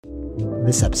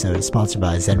This episode is sponsored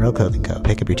by Zenro Clothing Co.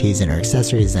 Pick up your tees and or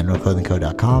accessories at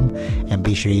zenroclothingco.com and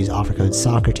be sure to use offer code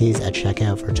Socrates at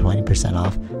checkout for 20%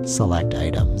 off select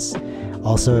items.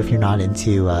 Also, if you're not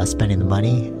into spending the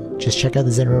money, just check out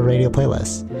the Zenro radio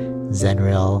playlist.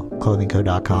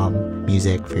 zenroclothingco.com,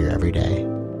 music for your everyday.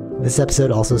 This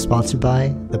episode also sponsored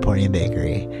by The Pointian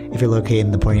Bakery. If you're located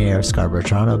in the Pointian area of Scarborough,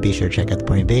 Toronto, be sure to check out The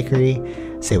Pointian Bakery,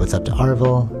 say what's up to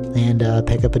Arville, and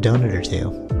pick up a donut or two.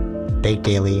 Baked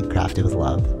daily, crafted with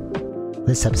love.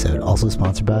 This episode also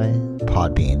sponsored by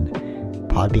Podbean.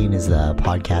 Podbean is the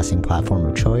podcasting platform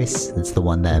of choice. It's the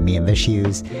one that me and Vish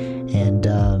use, and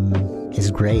is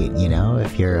great, you know,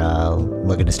 if you're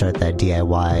looking to start that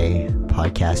DIY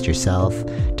podcast yourself.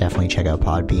 Definitely check out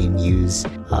Podbean. Use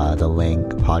the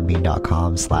link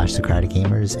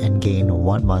podbean.com/SocraticGamers and gain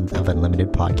 1 month of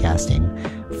unlimited podcasting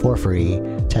for free.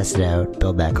 Test it out,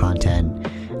 build that content.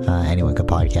 Anyone could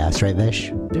podcast, right,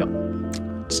 Vish? Yep.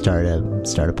 Start a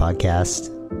podcast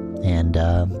and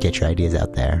get your ideas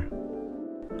out there.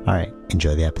 All right,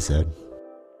 enjoy the episode.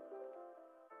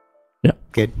 Yeah.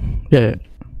 Good? Yeah.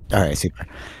 All right, super.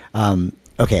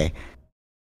 Okay.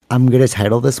 I'm going to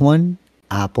title this one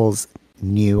Apple's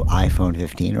new iPhone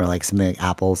 15, or like something like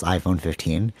Apple's iPhone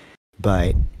 15.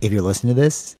 But if you're listening to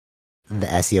this, the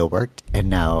SEO worked, and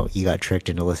now you got tricked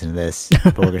into listening to this.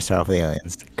 But we're going to start off with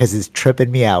aliens because it's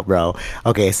tripping me out, bro.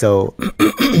 Okay, so,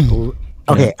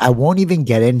 okay, I won't even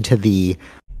get into the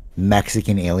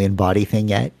Mexican alien body thing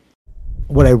yet.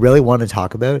 What I really want to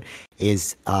talk about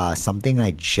is something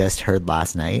I just heard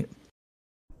last night.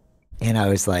 And I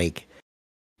was like,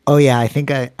 oh yeah, I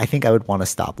think I would want to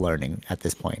stop learning at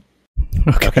this point.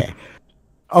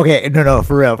 Okay, no,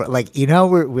 for real. But like, you know,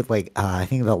 we're with like, I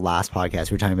think the last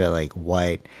podcast we were talking about like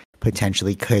what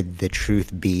potentially could the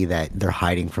truth be that they're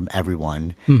hiding from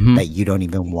everyone that you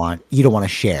don't want to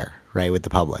share, right, with the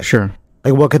public. Sure.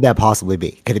 Like, what could that possibly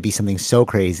be? Could it be something so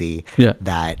crazy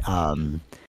that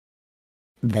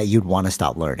that you'd want to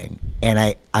stop learning? And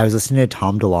I was listening to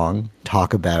Tom DeLonge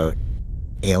talk about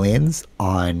aliens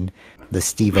on the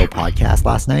Steve-O podcast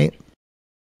last night.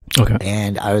 Okay.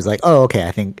 And I was like, oh, okay,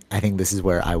 I think this is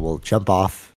where I will jump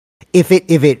off. If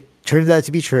it turns out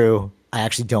to be true, I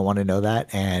actually don't want to know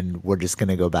that, and we're just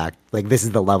gonna go back. Like, this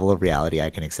is the level of reality I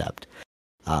can accept.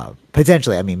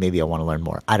 Potentially, I mean, maybe I want to learn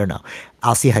more. I don't know.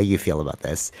 I'll see how you feel about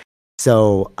this.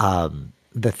 So,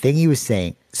 the thing he was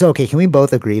saying. So, okay, can we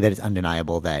both agree that it's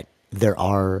undeniable that there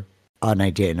are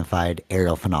unidentified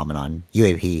aerial phenomenon,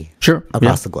 UAP,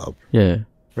 across the globe? Yeah.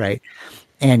 Right.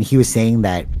 And he was saying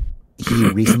that he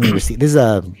recently received, this is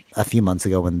a few months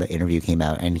ago when the interview came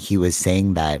out, and he was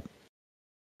saying that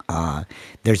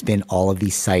there's been all of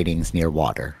these sightings near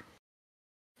water.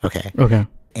 Okay.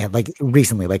 And like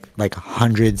recently, like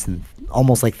hundreds and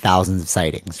almost like thousands of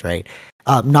sightings, right?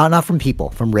 Not from people,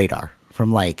 from radar,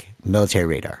 from like military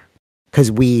radar.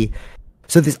 So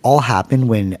this all happened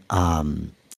when, I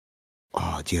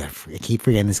keep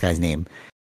forgetting this guy's name.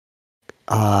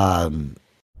 Not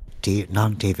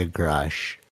David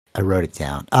Grush. I wrote it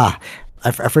down. I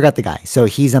forgot the guy. So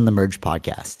he's on the Merge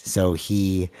podcast. So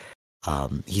he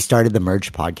started the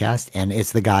Merge podcast, and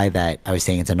it's the guy that I was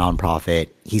saying it's a nonprofit.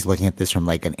 He's looking at this from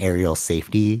like an aerial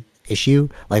safety issue.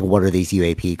 Like, what are these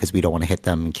UAP? Because we don't want to hit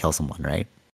them and kill someone, right?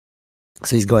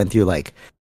 So he's going through like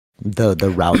the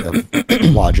route of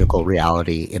logical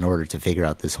reality in order to figure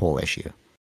out this whole issue.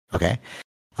 Okay.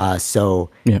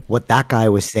 What that guy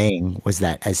was saying was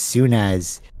that as soon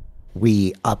as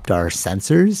we upped our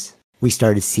sensors, we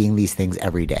started seeing these things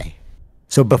every day.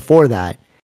 So before that,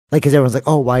 like, because everyone's like,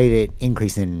 oh, why did it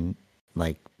increase in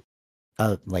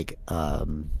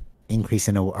increase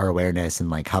in our awareness, and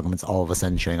like how come it's all of a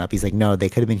sudden showing up? He's like, no, they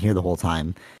could have been here the whole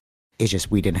time. It's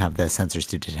just we didn't have the sensors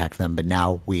to detect them, but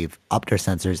now we've upped our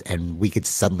sensors and we could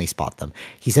suddenly spot them.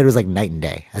 He said it was like night and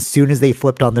day. As soon as they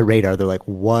flipped on the radar, they're like,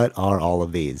 what are all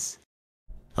of these?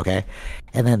 Okay.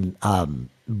 And then,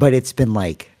 but it's been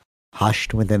like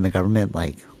hushed within the government.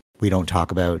 Like, we don't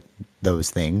talk about those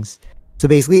things. So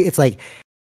basically it's like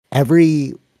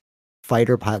every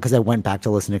fighter pilot, because I went back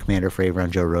to listen to Commander Fravor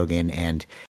on Joe Rogan, and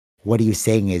what he was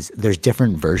saying is there's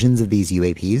different versions of these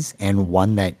UAPs, and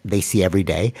one that they see every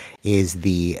day is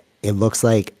it looks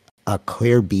like a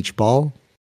clear beach ball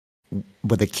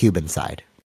with a cube inside.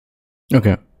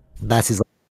 Okay. That's his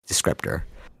descriptor,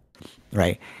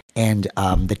 right? And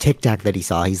the Tic Tac that he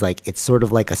saw, he's like, it's sort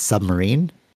of like a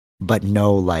submarine, but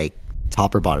no like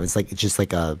top or bottom. It's just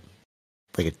like a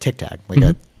Tic Tac,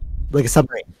 like a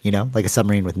submarine, you know, like a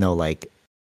submarine with no like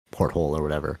porthole or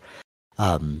whatever.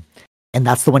 And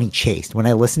that's the one he chased. When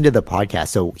I listened to the podcast,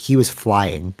 so he was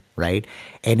flying, right?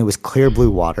 And it was clear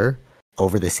blue water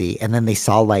over the sea. And then they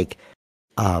saw like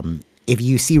if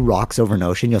you see rocks over an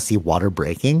ocean, you'll see water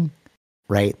breaking,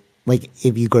 right? Like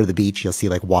if you go to the beach, you'll see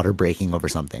like water breaking over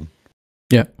something.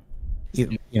 Yeah. You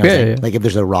know what Yeah, I'm saying? yeah, yeah. Like if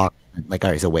there's a rock, like,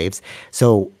 all right, so waves.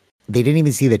 So they didn't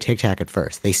even see the Tic Tac at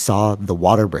first. They saw the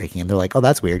water breaking and they're like, oh,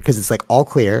 that's weird because it's like all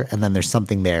clear and then there's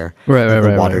something there. Right, Like right, the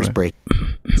right, water's right. breaking.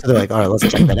 So they're like, all right, let's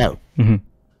check that out. Mm-hmm.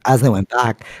 As they went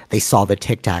back, they saw the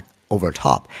Tic Tac over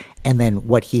top. And then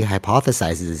what he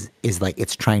hypothesizes is like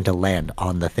it's trying to land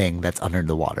on the thing that's under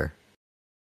the water.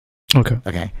 Okay.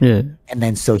 Okay. Yeah. And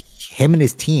then so him and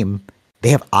his team, they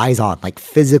have eyes on, like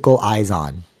physical eyes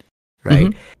on, right?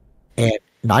 Mhm. And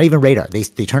not even radar. They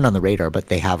turn on the radar, but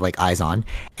they have like eyes on,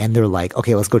 and they're like,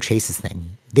 okay, let's go chase this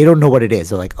thing. They don't know what it is.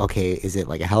 They're like, okay, is it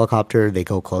like a helicopter? They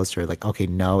go closer, like, okay,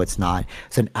 no, it's not.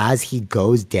 So as he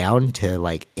goes down to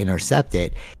like intercept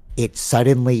it, it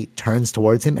suddenly turns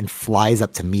towards him and flies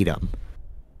up to meet him.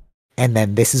 And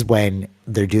then this is when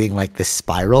they're doing like this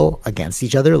spiral against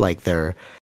each other, like they're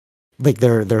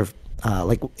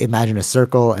like imagine a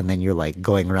circle and then you're like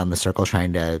going around the circle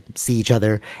trying to see each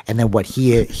other, and then what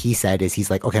he said is he's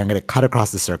like, okay, I'm gonna cut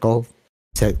across the circle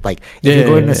to like if you're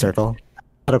going in a circle,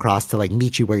 cut across to like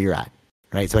meet you where you're at,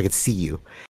 right, so I could see you.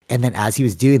 And then as he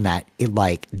was doing that, it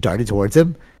like darted towards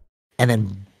him and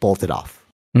then bolted off.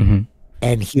 Mm-hmm.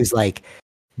 And he was like,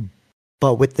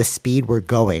 but with the speed we're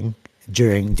going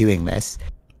during doing this,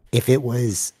 if it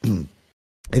was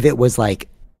like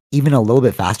even a little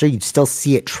bit faster, you'd still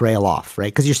see it trail off,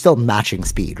 right? Because you're still matching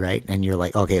speed, right? And you're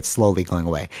like, okay, it's slowly going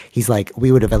away. He's like,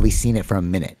 we would have at least seen it for a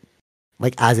minute,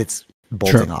 like as it's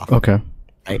bolting off. Okay.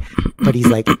 Right. But he's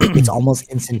like, it's almost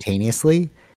instantaneously,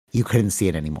 you couldn't see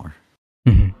it anymore.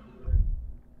 Mm-hmm.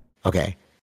 Okay.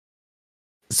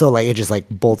 So like it just like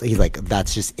he's like,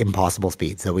 that's just impossible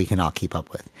speed, so we cannot keep up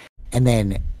with. And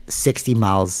then 60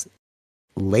 miles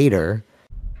later,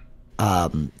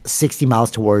 60 miles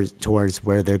towards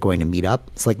where they're going to meet up.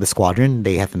 It's like the squadron,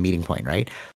 they have the meeting point, right?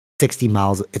 60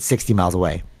 miles, it's 60 miles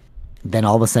away. Then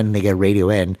all of a sudden they get radio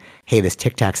in, hey, this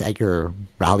Tic Tac's at your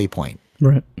rally point.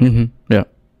 Right. Mm-hmm. Yeah.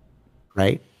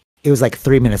 Right? It was like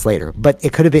 3 minutes later, but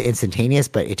it could have been instantaneous,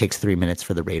 but it takes 3 minutes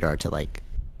for the radar to like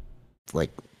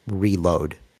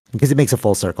reload because it makes a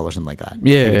full circle or something like that.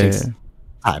 Yeah. It takes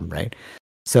time, right?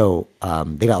 So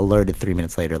they got alerted 3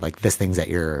 minutes later, like this thing's at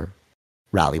your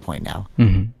rally point now.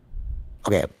 Mm-hmm.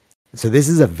 Okay, so this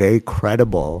is a very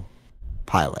credible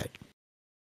pilot.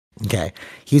 Okay,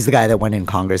 he's the guy that went in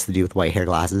Congress to do with white hair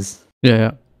glasses. Yeah.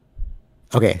 Yeah.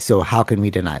 Okay, so how can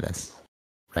we deny this?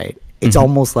 Right? It's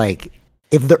almost like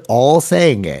if they're all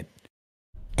saying it,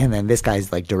 and then this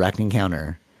guy's like direct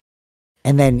encounter,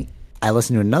 and then I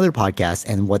listened to another podcast,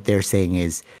 and what they're saying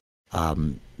is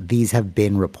these have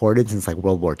been reported since like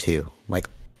World War II, like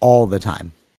all the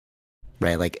time.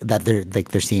 Right, like that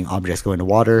they're seeing objects go into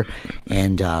water,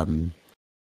 and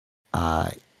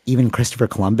even Christopher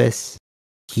Columbus,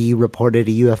 he reported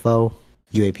a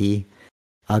UAP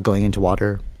going into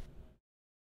water.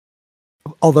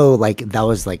 Although like that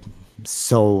was like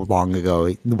so long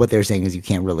ago, what they're saying is you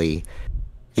can't really,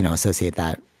 associate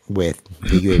that with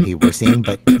the UAP we're seeing.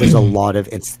 But there's a lot of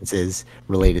instances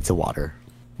related to water.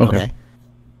 Okay.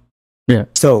 Yeah.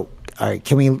 So, all right,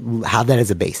 can we have that as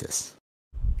a basis?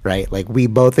 Right? Like we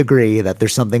both agree that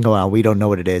there's something going on. We don't know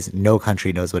what it is. No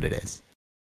country knows what it is.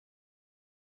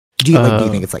 Do you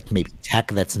think it's like maybe tech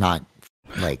that's not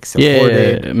like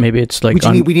supported? Yeah, maybe it's like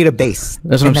we need a base.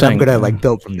 That's what I'm saying. I'm gonna like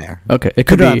build from there. Okay, it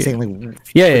could be. I'm saying, like,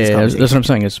 yeah. That's what I'm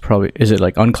saying. Is it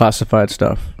like unclassified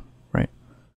stuff, right?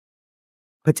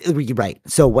 But right.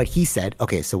 So what he said.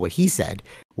 Okay, so what he said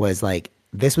was like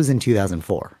this was in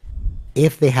 2004.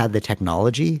 If they had the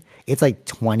technology, it's like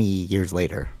 20 years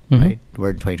later, right?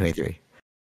 We're in 2023.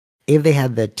 If they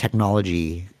had the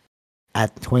technology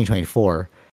at 2024,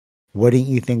 wouldn't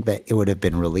you think that it would have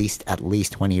been released at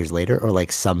least 20 years later, or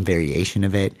like some variation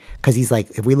of it? Because he's like,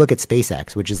 if we look at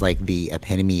SpaceX, which is like the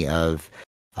epitome of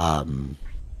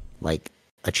like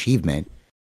achievement,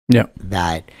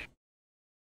 that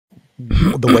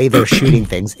the way they're shooting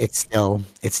things, it's still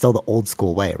the old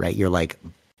school way, right? You're like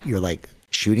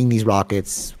shooting these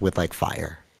rockets with like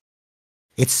fire.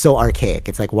 It's so archaic.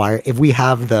 It's like, why, if we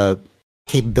have the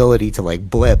capability to like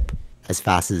blip as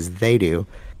fast as they do,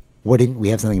 wouldn't we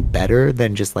have something better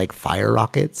than just like fire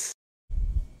rockets?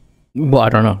 Well, I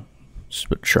don't know.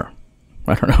 But sure.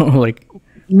 I don't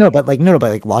know.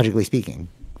 But logically speaking,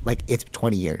 like it's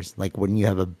 20 years. Like, wouldn't you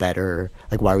have a better,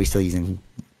 like, why are we still using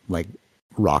like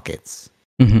rockets?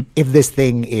 If this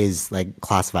thing is like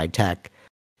classified tech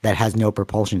that has no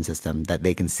propulsion system that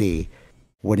they can see,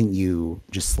 wouldn't you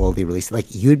just slowly release it? Like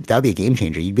that'd be a game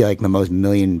changer. You'd be like the most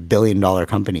billion-dollar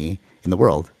company in the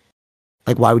world.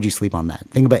 Like, why would you sleep on that?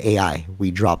 Think about AI.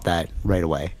 We drop that right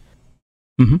away,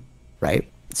 Mm-hmm. right?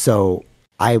 So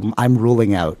I'm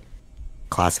ruling out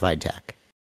classified tech.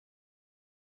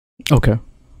 Okay.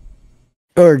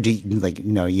 Or do you, like,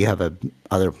 you have a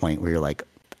other point where you're like,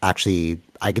 actually,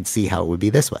 I could see how it would be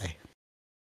this way.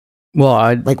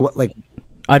 Well, Like what? Like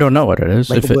I don't know what it is.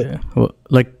 like If what? it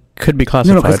like could be No,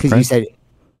 classified, because you right? said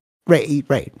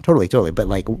right, totally. But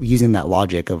like using that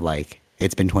logic of like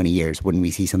it's been 20 years, wouldn't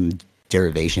we see some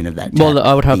derivation of that Well, tech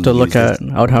I would have being to look used as at.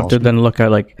 I would have to propulsion? then look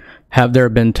at like, have there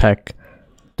been tech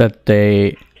that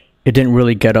it didn't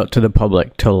really get out to the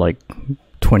public till like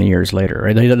 20 years later,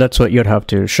 right? That's what you'd have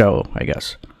to show, I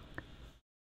guess.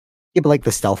 Yeah, but like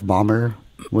the stealth bomber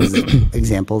was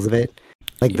examples of it.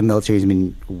 Like the military's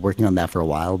been working on that for a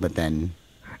while, but then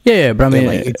Yeah, but I mean,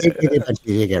 like it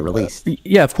eventually did get released.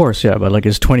 yeah, of course, yeah, but like,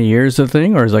 is 20 years a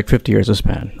thing, or is like 50 years a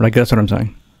span? Like, that's what I'm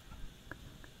saying.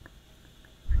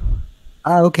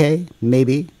 Okay,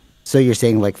 maybe. So you're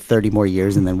saying like 30 more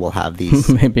years, and then we'll have these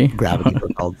Maybe. gravity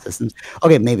propelled systems.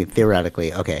 Okay, maybe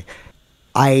theoretically. Okay,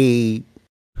 I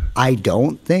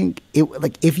don't think it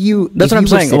like if you. That's if what I'm you were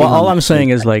saying. sitting Well, on all the I'm saying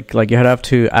is like you'd have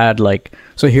to add like,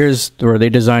 so here's where they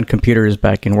designed computers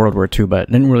back in World War II,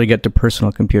 but didn't really get to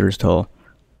personal computers till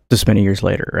this many years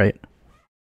later, right?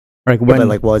 Like Yeah, when, but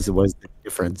like was the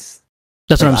difference?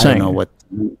 that's Like, what I'm I saying. don't know what.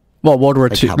 Well, World War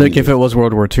Like II, how like many if it was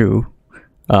World War II,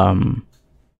 um,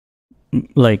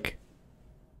 like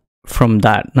from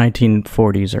that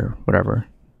 1940s or whatever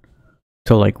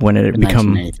till like when it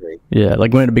become, 1993. yeah,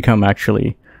 like when it become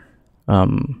actually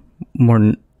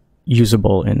more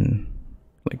usable in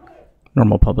like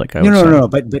normal public, I would say. No.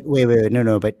 But wait.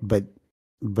 No. But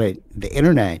the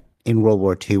internet in World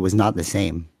War II was not the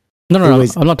same. No, It no,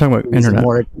 was I'm not talking about it was internet.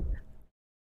 more.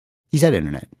 You said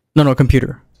internet. No,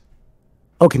 computer.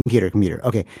 Oh, computer.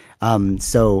 Okay.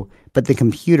 So, but the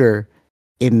computer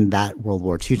in that World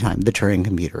War II time, the Turing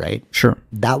computer, right? Sure.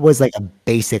 That was like a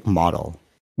basic model,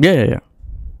 Yeah.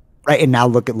 right? And now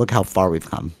look how far we've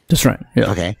come. That's right. Yeah.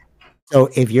 Okay. So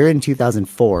if you're in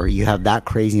 2004, you have that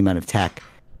crazy amount of tech.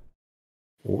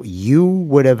 You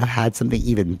would have had something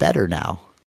even better now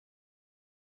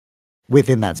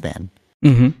within that span.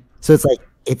 Mm-hmm. So it's like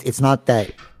it's not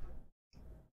that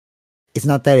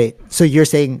it. So you're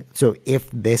saying so if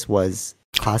this was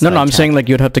classified No, I'm tech, saying like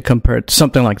you'd have to compare it to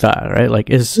something like that, right? Like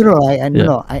is no, I yeah.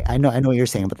 know, I know what you're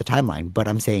saying about the timeline, but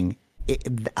I'm saying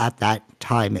at that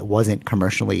time it wasn't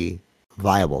commercially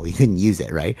viable. You couldn't use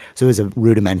it, right? So it was a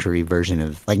rudimentary version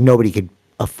of like nobody could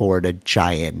afford a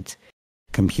giant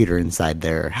computer inside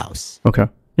their house Okay.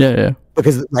 Yeah.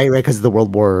 because because the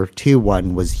World War II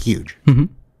one was huge, Mm-hmm.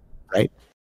 right?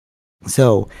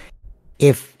 So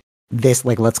if this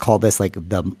like let's call this like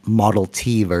the Model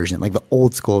T version, like the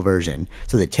old school version.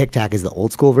 So the Tic Tac is the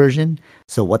old school version.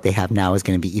 So what they have now is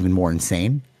going to be even more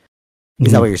insane.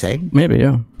 Is that what you're saying? Maybe,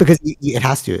 yeah. Because it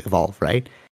has to evolve, right?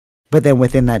 But then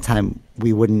within that time,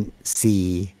 we wouldn't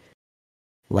see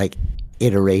like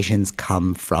iterations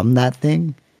come from that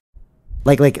thing.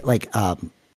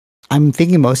 I'm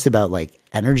thinking most about like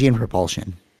energy and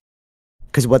propulsion.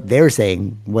 Because what they're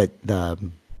saying, what the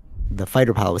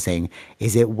fighter pilot was saying,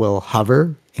 is it will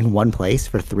hover in one place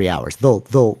for 3 hours.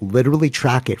 They'll literally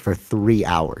track it for 3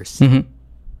 hours. Mm-hmm.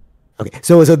 Okay,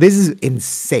 so this is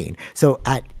insane. So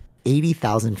at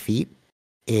 80,000 feet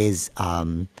is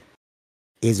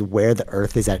where the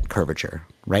Earth is at curvature,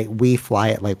 right? We fly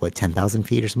at like what 10,000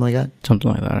 feet or something like that,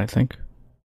 Something like that, I think.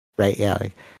 right? Yeah,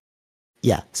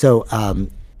 yeah. So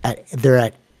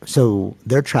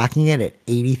they're tracking it at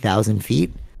 80,000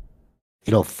 feet.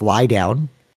 It'll fly down.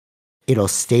 It'll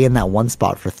stay in that one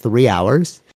spot for 3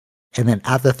 hours, and then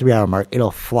at the 3 hour mark,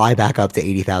 it'll fly back up to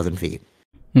 80,000 feet.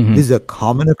 Mm-hmm. This is a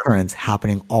common occurrence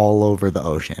happening all over the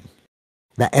ocean.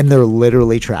 And they're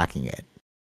literally tracking it.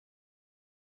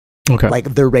 Okay.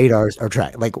 Like their radars are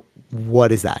tracked. Like,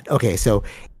 what is that? Okay, so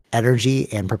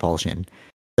energy and propulsion.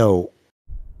 So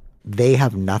they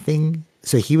have nothing.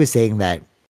 So he was saying that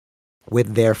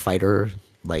with their fighter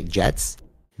like jets,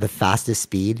 the fastest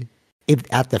speed, if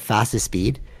at the fastest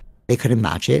speed, they couldn't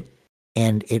match it,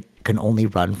 and it can only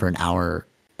run for an hour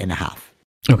and a half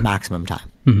maximum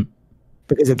time Mm-hmm.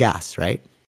 because of gas, right?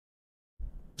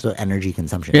 So energy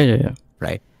consumption. Yeah.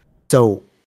 Right. So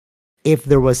if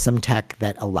there was some tech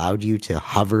that allowed you to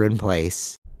hover in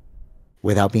place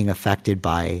without being affected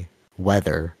by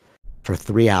weather for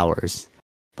 3 hours,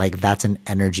 like that's an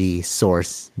energy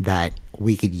source that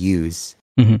we could use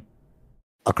Mm-hmm.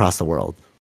 across the world.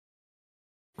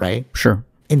 Right? Sure.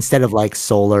 Instead of like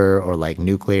solar or like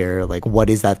nuclear, like what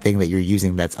is that thing that you're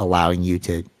using that's allowing you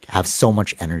to have so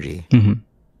much energy? Mm-hmm.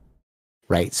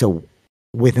 Right? So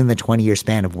within the 20-year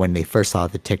span of when they first saw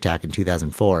the Tic Tac in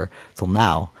 2004 till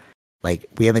now, like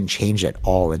we haven't changed at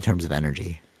all in terms of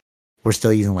energy. We're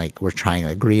still using like we're trying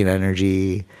like green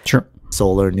energy, Sure.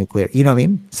 solar, nuclear. You know what I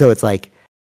mean? So it's like,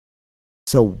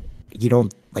 so you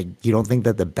don't think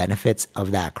that the benefits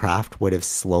of that craft would have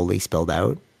slowly spilled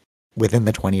out within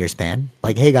the 20-year span?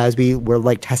 Like, hey guys, we're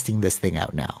like testing this thing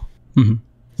out now. Mm-hmm.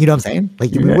 You know what I'm saying?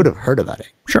 Like we would have heard about it.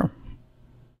 Sure.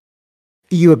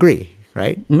 You agree,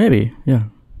 right? Maybe, yeah.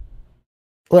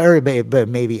 Well, but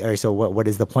maybe. Or so what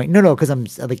is the point? No, because I'm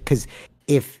like, because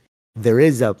if there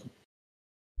is a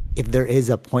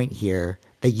point here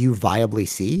that you viably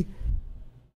see,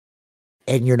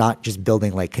 and you're not just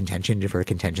building like contention for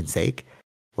contention's sake,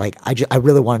 like I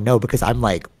really want to know, because I'm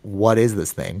like, what is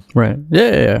this thing? Right.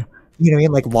 Yeah. You know what I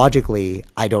mean? Like logically,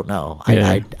 I don't know.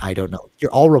 Yeah. I don't know.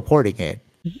 You're all reporting it.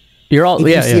 You're all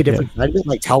If yeah. you see Yeah, a different side of it,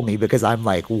 like tell me, because I'm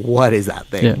like, what is that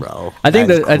thing, bro? I think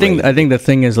That is I think the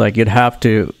thing is like we got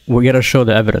to show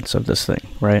the evidence of this thing,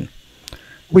 right?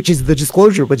 which is the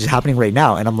disclosure, which is happening right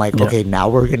now. And I'm like, Yeah. okay, now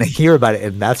we're gonna hear about it,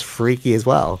 and that's freaky as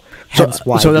well. So Hence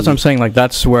why. that's what I'm saying. Like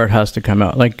that's where it has to come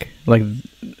out. Like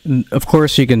of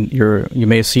course you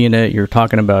may have seen it, you're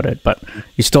talking about it, but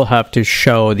you still have to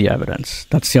show the evidence.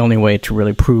 That's the only way to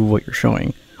really prove what you're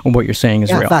showing or what you're saying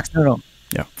is real. Facts. No.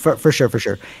 Yeah, for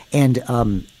sure. And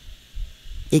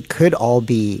it could all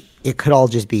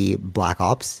just be black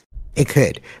ops. It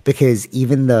could, because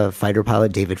even the fighter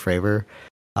pilot David Fravor,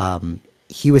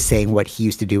 he was saying what he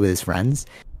used to do with his friends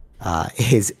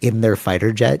is in their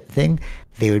fighter jet thing,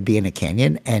 they would be in a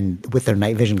canyon, and with their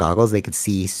night vision goggles, they could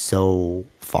see so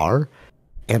far.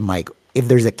 And like, if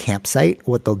there's a campsite,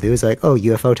 what they'll do is like, oh,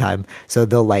 UFO time. So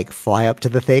they'll like fly up to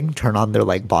the thing, turn on their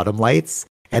like bottom lights,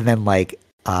 and then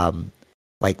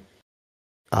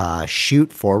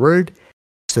shoot forward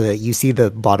so that you see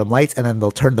the bottom lights, and then they'll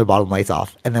turn their bottom lights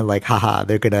off, and then like, haha,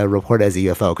 they're gonna report it as a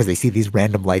UFO because they see these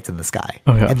random lights in the sky.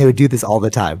 Oh, yeah. And they would do this all the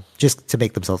time just to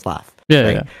make themselves laugh. Yeah,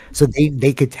 right? yeah. So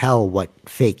they could tell what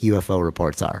fake UFO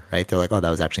reports are, right? They're like, oh, that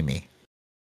was actually me,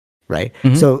 right?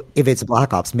 Mhm. So if it's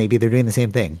black ops, maybe they're doing the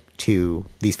same thing to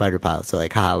these fighter pilots. So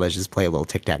like, haha, let's just play a little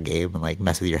tic tac game and like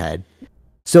mess with your head.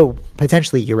 So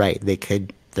potentially, you're right.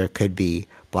 There could be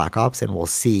black ops, and we'll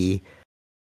see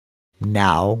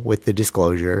now with the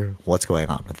disclosure what's going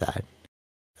on with that.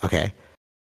 Okay.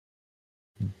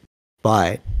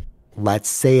 But let's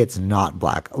say it's not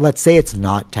let's say it's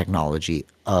not technology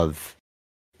of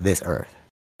this earth.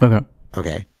 Okay.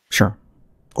 Okay. Sure.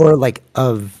 Or like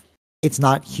it's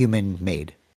not human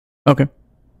made. Okay.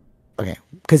 Okay.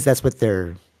 Because that's what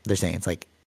they're saying. It's like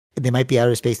they might be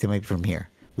outer space, they might be from here.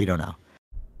 We don't know.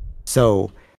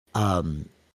 So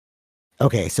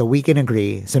okay, so we can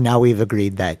agree. So now we've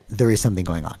agreed that there is something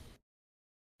going on.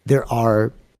 There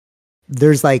are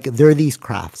these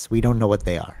crafts. We don't know what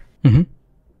they are. Mm-hmm.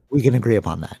 We can agree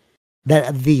upon that.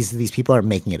 That these people are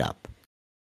making it up.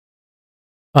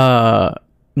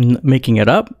 Making it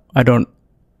up? I don't.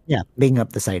 Yeah, making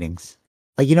up the sightings.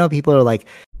 Like, you know, people are like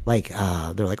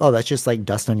they're like, oh, that's just like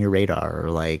dust on your radar,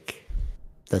 or like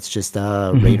that's just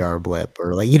a radar blip,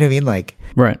 or like, you know what I mean? Like,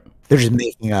 Right. they're just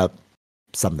making up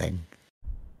something,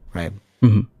 right?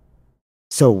 Mm-hmm.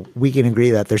 So we can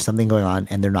agree that there's something going on,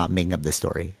 and they're not making up this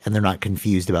story, and they're not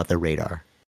confused about their radar.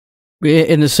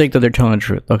 In the sake that they're telling the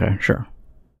truth. Okay, sure.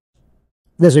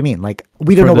 That's what I mean. Like,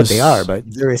 we don't For know what this- they are, but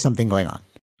there is something going on.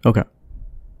 Okay.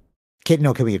 Can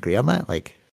we agree on that?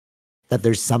 Like, that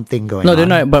there's something going No, on? they're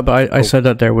not. But I said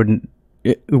that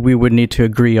we would need to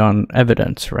agree on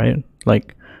evidence, right?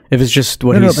 Like, if it's just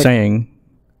what he's saying.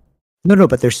 No,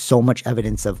 but there's so much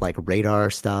evidence of like radar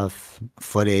stuff,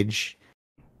 footage,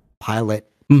 pilot,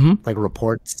 like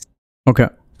reports. Okay.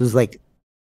 It like,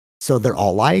 so they're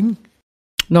all lying?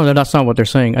 No, that's not what they're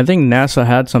saying. I think NASA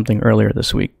had something earlier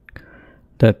this week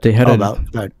that they had About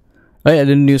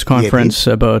a news conference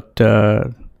about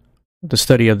the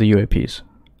study of the UAPs.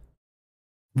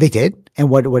 They did? And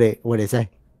what did it say?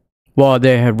 Well,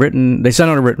 they sent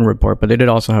out a written report, but they did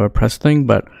also have a press thing.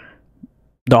 But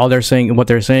what they're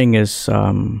saying is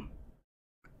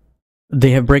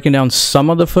they have broken down some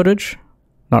of the footage,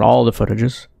 not all the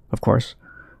footages, of course,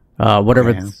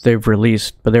 whatever they've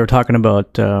released. But they were talking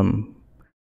about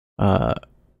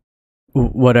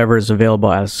whatever is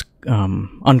available as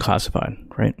unclassified,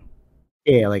 right?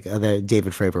 Yeah, like the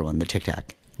David Fravor one, the Tic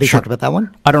Tac. They talked about that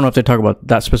one? I don't know if they talk about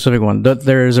that specific one.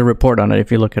 There is a report on it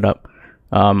if you look it up.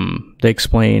 They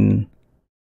explain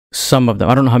some of them.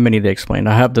 I don't know how many they explain.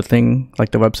 I have the thing, like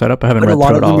the website up. I haven't read through it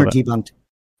all. But a lot of them are debunked.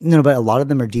 No, but a lot of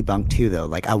them are debunked too, though.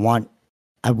 Like, I want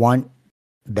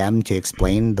them to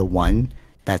explain the one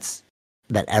that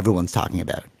everyone's talking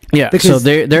about. Yeah, so Because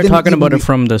they're then talking about even it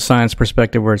from the science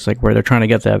perspective, where it's like where they're trying to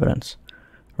get the evidence,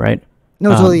 right?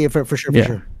 no, totally for sure, for Yeah.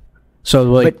 sure. So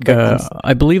like, But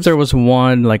I believe there was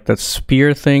one like the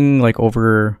spear thing, like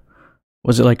over,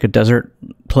 was it like a desert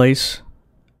place?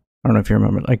 I don't know if you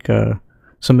remember, like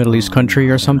some Middle East country I or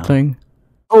don't know. something.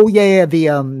 Oh yeah, the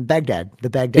Baghdad,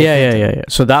 Yeah. Phantom.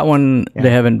 So that one Yeah.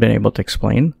 they haven't been able to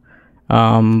explain.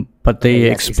 But they Okay,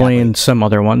 yes, explained exactly. some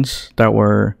other ones that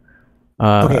were.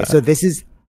 Okay, so this is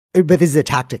a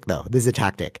tactic though. This is a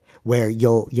tactic where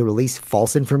you'll release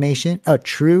false information,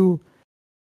 true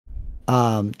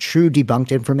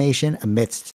debunked information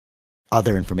amidst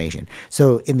other information.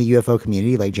 So in the UFO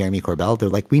community, like Jeremy Corbell, they're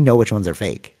like, we know which ones are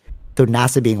fake. So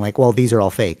NASA being like, well, these are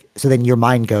all fake. So then your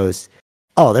mind goes,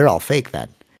 oh, they're all fake then.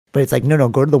 But it's like, no,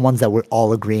 go to the ones that we're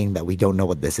all agreeing that we don't know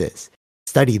what this is.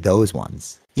 Study those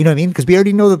ones. You know what I mean? Because we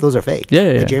already know that those are fake.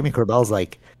 Yeah. Like Jeremy Corbell's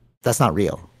like, that's not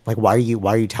real. Like, why are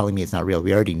you telling me it's not real?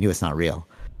 We already knew it's not real.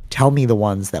 Tell me the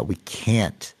ones that we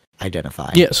can't identify.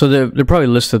 Yeah, so they're probably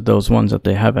listed those ones that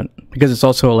they haven't, because it's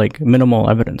also like minimal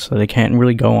evidence, so they can't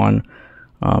really go on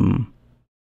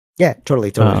Yeah,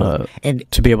 totally. And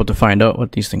to be able to find out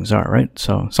what these things are, right?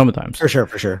 So sometimes, for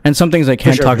sure. and some things they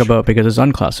can't talk For sure. about because it's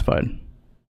unclassified.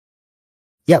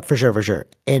 Yeah, for sure.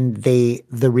 And the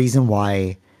reason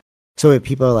why, so if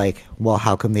people are like, well,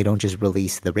 how come they don't just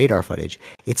release the radar footage?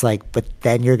 It's like, but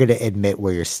then you're going to admit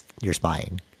where you're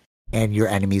spying, and your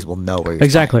enemies will know where you're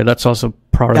Exactly. spying. That's also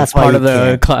part That's why of you the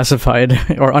can't.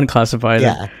 classified or unclassified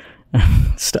Yeah,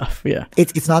 stuff. Yeah.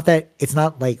 it's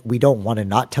not like we don't want to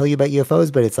not tell you about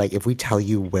UFOs, but it's like if we tell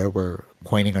you where we're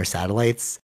pointing our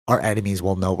satellites, our enemies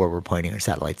will know where we're pointing our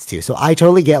satellites to. So I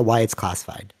totally get why it's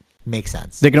classified. Makes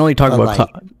sense. They can only talk But, about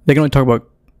like, they can only talk about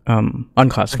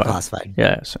unclassified. unclassified.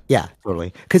 Yeah. So, Yeah,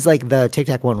 totally. Because like the Tic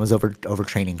Tac one was over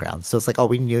training grounds, so it's like, oh,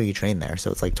 we knew you trained there, so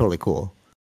it's like totally cool,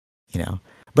 you know.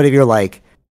 But if you're like,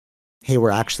 hey,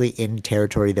 we're actually in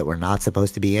territory that we're not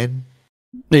supposed to be in,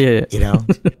 yeah. you know,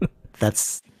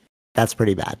 that's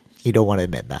pretty bad. You don't want to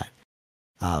admit that.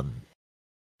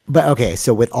 But okay,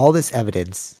 so with all this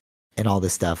evidence and all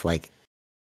this stuff, like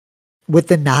with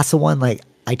the NASA one, like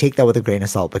I take that with a grain of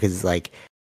salt because it's like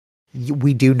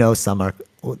we do know some are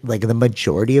like the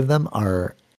majority of them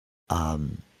are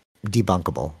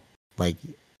debunkable. Like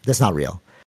that's not real.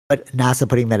 But NASA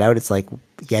putting that out, it's like,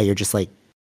 yeah, you're just like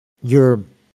you're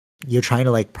trying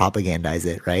to like propagandize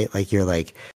it, right? Like you're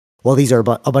like, well, these are a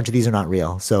bunch of these are not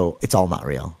real, so it's all not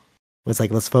real. It's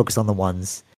like let's focus on the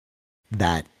ones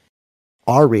that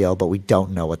are real, but we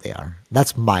don't know what they are.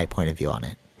 That's my point of view on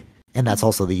it, and that's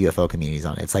also the UFO community's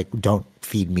on it. It's like don't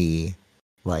feed me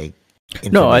like.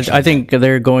 No, I think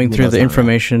they're going through the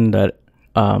information that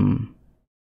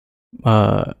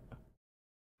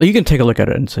you can take a look at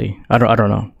it and see. I don't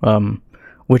know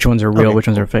which ones are real, Okay, which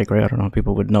ones are fake, right? I don't know.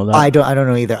 People would know that. I don't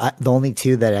know either. The only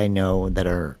two that I know that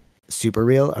are super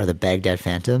real are the Baghdad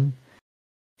Phantom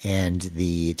and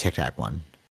the Tic Tac one.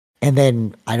 And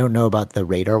then I don't know about the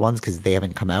radar ones because they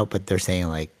haven't come out, but they're saying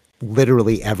like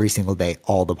literally every single day,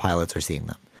 all the pilots are seeing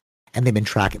them, and they've been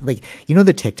tracking. Like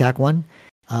the Tic Tac one,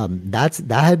 that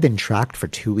had been tracked for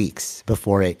 2 weeks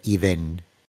before it even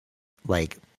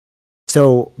like.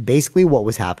 So basically, what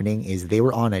was happening is they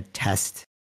were on a test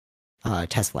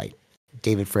flight,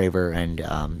 David Fravor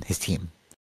and his team,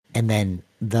 and then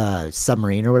the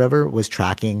submarine or whatever was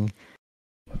tracking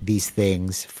these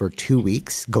things for 2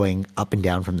 weeks, going up and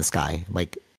down from the sky.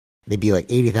 Like they'd be like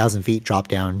 80,000 feet, drop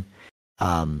down,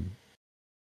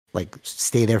 like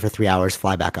stay there for 3 hours,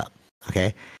 fly back up.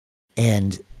 Okay,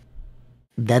 and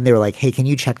then they were like, "Hey, can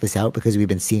you check this out? Because we've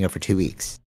been seeing it for 2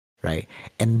 weeks." Right,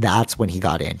 and that's when he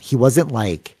got in. He wasn't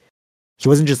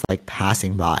just like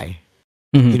passing by.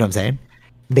 Mm-hmm. You know what I'm saying?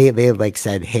 They like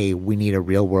said, "Hey, we need a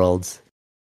real world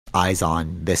eyes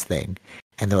on this thing."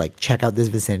 And they're like, check out this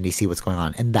vicinity, see what's going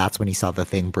on. And that's when he saw the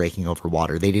thing breaking over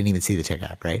water. They didn't even see the Tic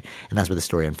Tac, right? And that's where the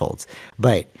story unfolds.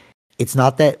 But it's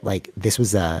not that like this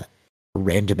was a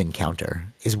random encounter,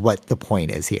 is what the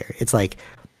point is here. It's like,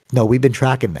 no, we've been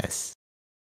tracking this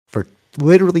for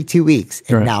literally 2 weeks,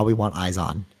 and now we want eyes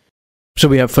on. So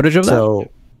we have footage of that?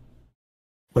 So,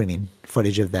 what do you mean?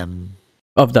 Footage of them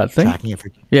of that thing? Tracking it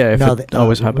for it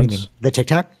always happens. The Tic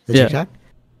Tac? The Tic Tac?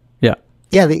 Yeah.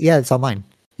 Yeah, it's online.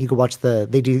 You can watch they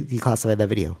declassify that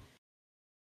video.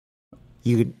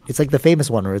 It's like the famous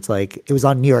one where it's like, it was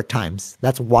on New York Times.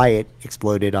 That's why it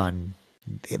exploded on,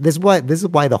 this is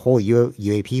why the whole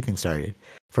UAP thing started.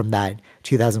 From that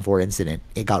 2004 incident,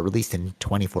 it got released in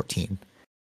 2014.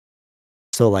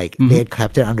 So like they had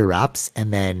kept it under wraps,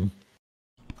 and then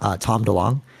Tom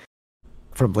DeLonge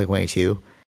from Blink-182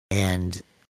 and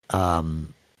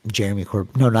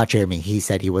not Jeremy. He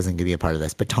said he wasn't going to be a part of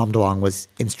this, but Tom DeLonge was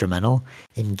instrumental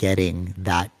in getting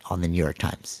that on the New York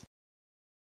Times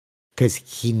because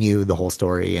he knew the whole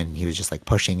story and he was just like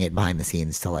pushing it behind the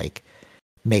scenes to like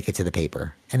make it to the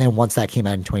paper. And then once that came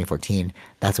out in 2014,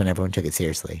 that's when everyone took it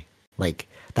seriously. Like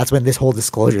that's when this whole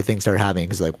disclosure thing started happening.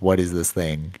 Because like, what is this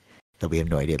thing that we have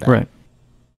no idea about?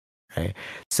 Right.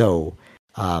 So,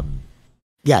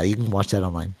 yeah, you can watch that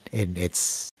online, and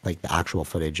it's like the actual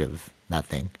footage of that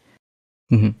thing.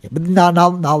 Mm-hmm. Yeah, but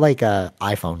not like a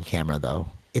iPhone camera though.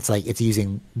 It's like it's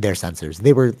using their sensors.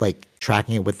 They were like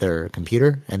tracking it with their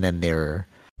computer, and then they're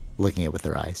looking at it with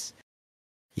their eyes.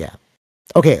 Yeah.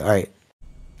 Okay. All right.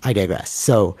 I digress.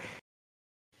 So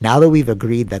now that we've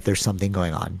agreed that there's something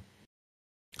going on,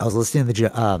 I was listening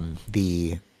to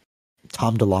the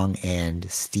Tom DeLonge and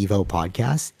Steve-O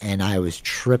podcast, and I was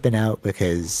tripping out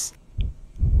because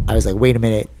I was like, wait a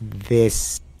minute,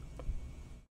 this.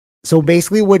 So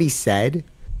basically, what he said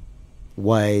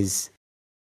was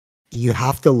you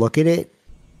have to look at it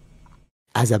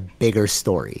as a bigger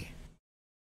story.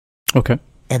 Okay.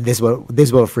 And this is what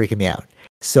freaking me out.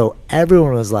 So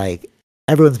everyone's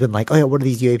been like, oh yeah, what are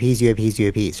these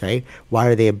UAPs, right? Why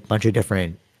are they a bunch of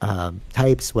different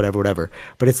types, whatever.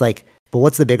 But it's like, but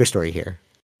what's the bigger story here?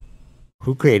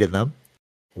 Who created them?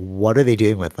 What are they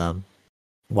doing with them?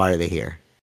 Why are they here?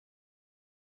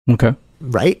 Okay.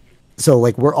 Right? So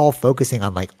like we're all focusing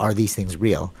on like, are these things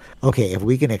real? Okay, if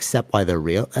we can accept why they're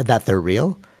real, that they're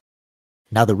real.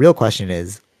 Now the real question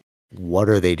is, what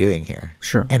are they doing here?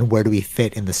 Sure. And where do we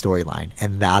fit in the storyline?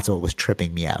 And that's what was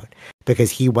tripping me out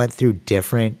because he went through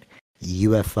different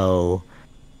UFO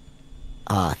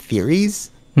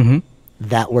theories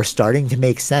that were starting to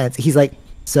make sense. He's like,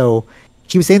 so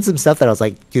he was saying some stuff that I was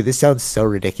like, dude, this sounds so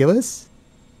ridiculous.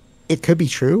 It could be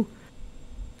true.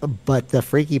 But the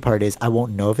freaky part is I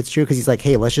won't know if it's true because he's like,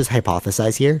 hey, let's just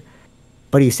hypothesize here.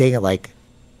 But he's saying it like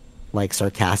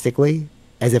sarcastically,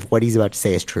 as if what he's about to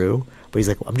say is true. But he's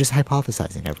like, well, I'm just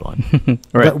hypothesizing, everyone.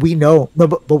 Right. But we know,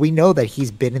 but we know that he's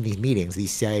been in these meetings.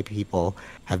 These CIA people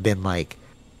have been like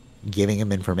giving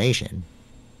him information,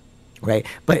 right?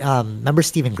 But remember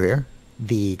Stephen Greer,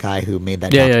 the guy who made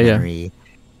that documentary,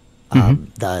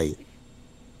 the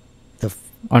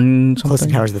Close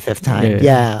Encounters of the Fifth Kind,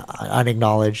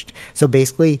 unacknowledged. So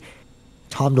basically,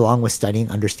 Tom DeLonge was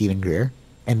studying under Stephen Greer,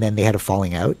 and then they had a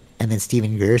falling out, and then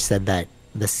Stephen Greer said that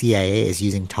the CIA is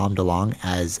using Tom DeLonge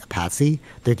as a patsy.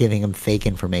 They're giving him fake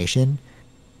information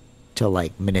to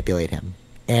like manipulate him.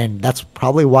 And that's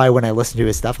probably why when I listen to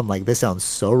his stuff, I'm like, this sounds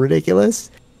so ridiculous,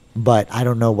 but I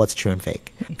don't know what's true and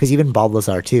fake. Because even Bob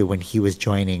Lazar too, when he was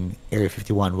joining Area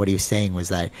 51, what he was saying was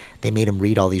that they made him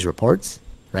read all these reports,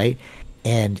 right?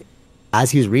 And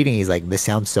as he was reading, he's like, this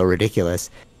sounds so ridiculous.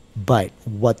 But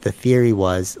what the theory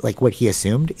was, like what he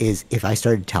assumed is if I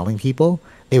started telling people,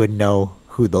 they would know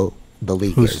who the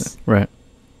leak is. Right.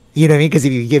 You know what I mean? Because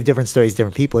if you give different stories to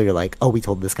different people, you're like, oh, we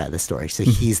told this guy this story. So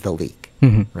he's the leak.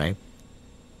 Right?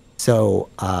 So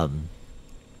now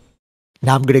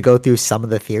I'm going to go through some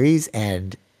of the theories.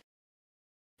 And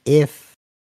if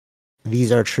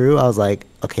these are true, I was like,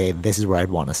 okay, this is where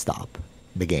I'd want to stop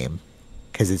the game.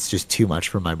 Because it's just too much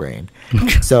for my brain.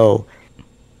 So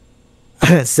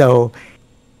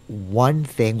one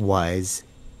thing was,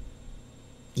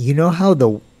 you know how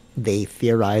they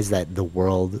theorized that the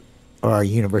world or our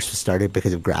universe was started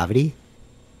because of gravity?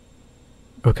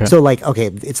 Okay. So like, okay,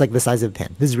 it's like the size of a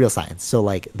pin. This is real science. So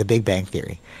like the Big Bang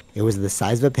Theory, it was the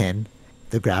size of a pin.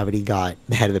 The gravity got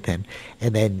the head of the pin,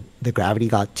 and then the gravity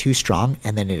got too strong,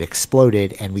 and then it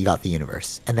exploded, and we got the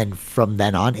universe. And then from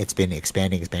then on, it's been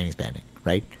expanding,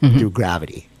 right? Through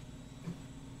gravity.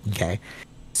 Okay.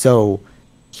 So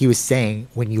he was saying,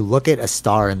 when you look at a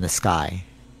star in the sky,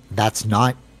 that's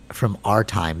not from our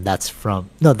time. That's from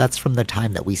the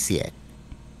time that we see it.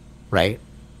 Right?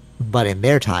 But in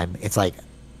their time, it's like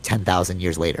 10,000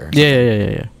 years later.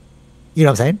 Yeah. You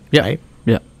know what I'm saying? Yeah. Right?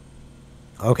 Yeah.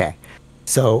 Okay.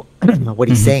 So what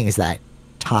he's saying is that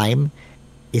time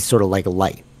is sort of like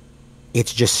light.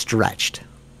 It's just stretched.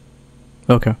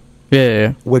 Okay.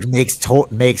 Yeah. Which makes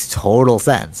total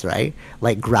sense, right?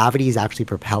 Like gravity is actually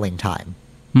propelling time.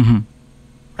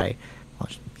 Right? I'll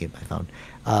just mute my phone.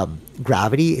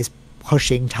 Gravity is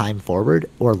pushing time forward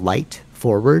or light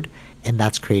forward, and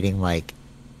that's creating like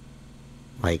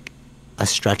a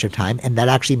stretch of time. And that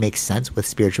actually makes sense with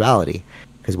spirituality,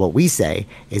 because what we say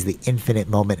is the infinite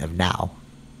moment of now.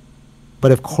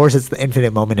 But of course, it's the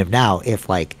infinite moment of now if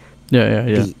like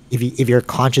if your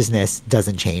consciousness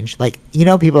doesn't change. Like, you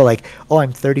know, people are like, oh,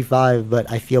 I'm 35, but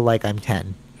I feel like I'm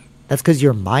 10. That's because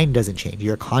your mind doesn't change,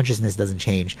 your consciousness doesn't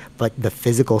change, but the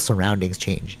physical surroundings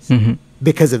change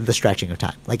because of the stretching of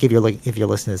time. Like if you're listening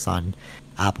to this on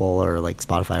Apple or like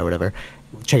Spotify or whatever,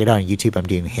 check it out on YouTube. I'm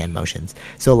doing hand motions.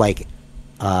 So like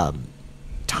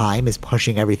time is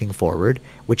pushing everything forward,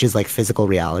 which is like physical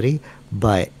reality,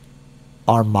 but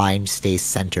our mind stays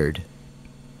centered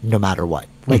no matter what.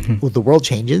 Like the world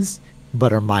changes,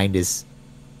 but our mind is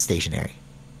stationary.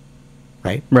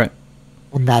 Right? Right.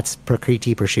 And that's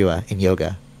Prakriti Prashua in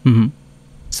yoga.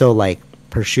 So like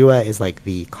Prashua is like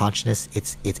the consciousness,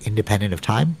 it's independent of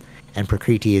time, and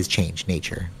Prakriti is change,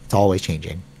 nature. It's always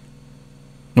changing.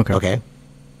 Okay.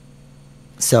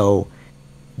 So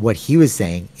what he was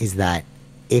saying is that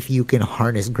if you can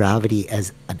harness gravity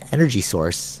as an energy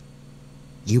source,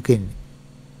 you can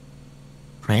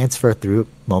transfer through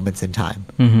moments in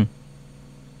time.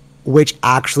 Which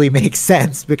actually makes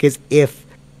sense, because if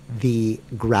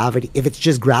it's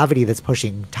just gravity that's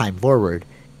pushing time forward,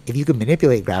 if you can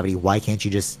manipulate gravity, why can't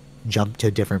you just jump to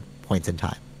different points in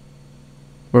time?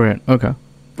 Right. Okay.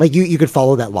 Like you could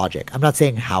follow that logic. I'm not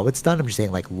saying how it's done. I'm just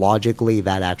saying like logically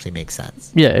that actually makes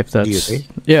sense. Yeah, if that's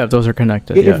if those are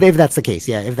connected. If that's the case,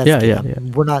 if that's the case, yeah.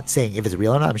 We're not saying if it's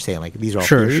real or not. I'm just saying like these are all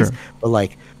Sure, theories. sure. But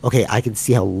like, okay, I can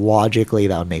see how logically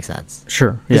that would make sense.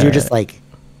 Sure. Because you're just like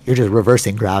you're just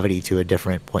reversing gravity to a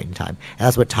different point in time, and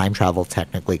that's what time travel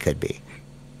technically could be,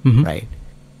 right?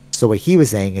 So what he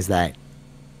was saying is that,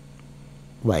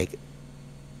 like,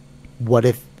 what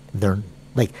if they're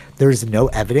like, there's no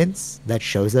evidence that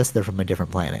shows us they're from a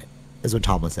different planet, is what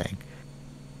Tom was saying.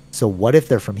 So what if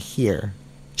they're from here,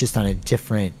 just on a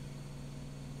different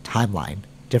timeline,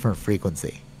 different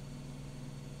frequency?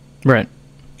 Right.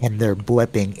 And they're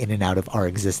blipping in and out of our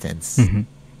existence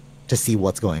to see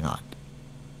what's going on.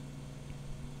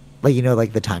 Like, you know,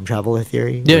 like the time traveler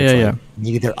theory? Yeah.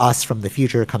 Maybe they're us from the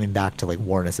future coming back to, like,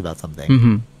 warn us about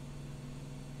something.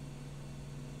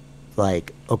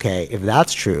 Like, okay, if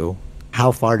that's true,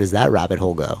 how far does that rabbit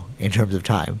hole go in terms of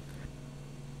time?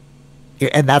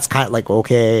 And that's kind of like,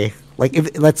 okay, like,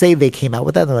 if let's say they came out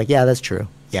with that and they're like, yeah, that's true.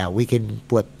 Yeah, we can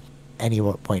blip any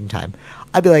point in time.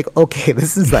 I'd be like, okay,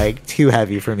 this is like too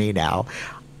heavy for me now.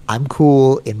 I'm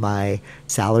cool in my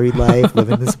salaried life, live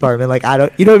in this apartment. Like, I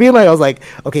don't, you know what I mean? Like, I was like,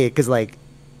 okay, because like,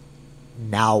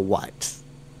 now what?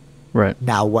 Right.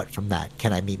 Now what from that?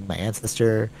 Can I meet my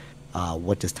ancestor?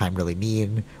 What does time really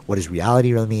mean? What does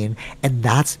reality really mean? And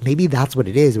maybe that's what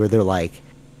it is, where they're like,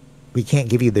 we can't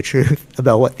give you the truth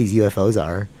about what these UFOs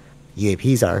are,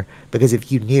 UAPs are, because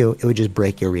if you knew, it would just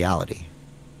break your reality.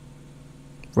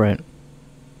 Right.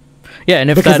 Yeah,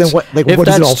 and if because that's then what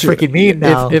does it all freaking mean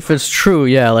now? If it's true,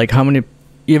 yeah, like how many,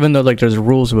 even though like there's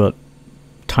rules about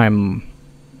time,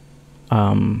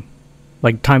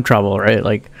 like time travel, right?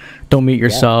 Like don't meet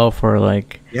yourself, or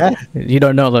like you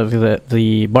don't know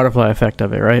the butterfly effect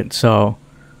of it, right? So,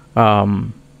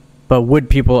 but would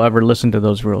people ever listen to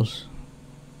those rules?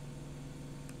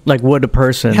 Like, would a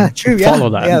person follow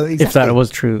that exactly. if that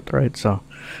was true, right? So,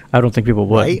 I don't think people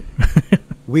would. Right?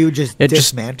 We would just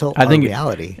dismantle our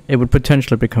reality. It would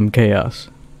potentially become chaos,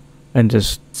 and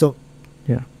just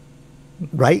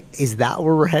right? Is that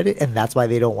where we're headed? And that's why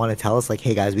they don't want to tell us, like,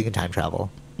 hey guys, we can time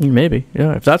travel. Maybe,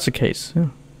 yeah. If that's the case,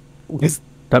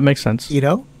 that makes sense. You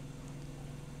know,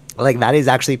 like that is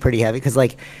actually pretty heavy, because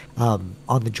like on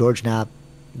the George Knapp,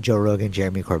 Joe Rogan,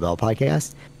 Jeremy Corbell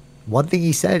podcast, one thing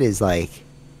he said is like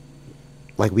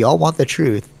we all want the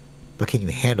truth, but can you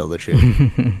handle the truth?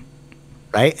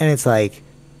 Right? And it's like,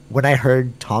 when I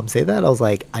heard Tom say that, I was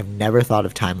like, I've never thought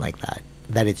of time like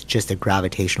that it's just a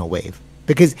gravitational wave,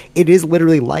 because it is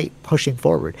literally light pushing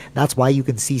forward. That's why you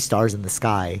can see stars in the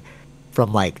sky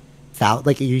from like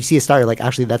you see a star, you're like,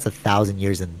 actually that's 1,000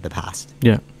 years in the past.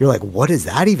 Yeah. You're like, what does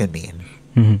that even mean?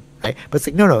 Right? But it's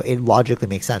like, no, it logically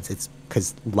makes sense. It's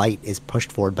because light is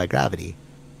pushed forward by gravity.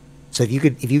 So if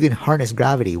you can harness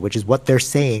gravity, which is what they're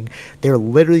saying, they're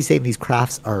literally saying these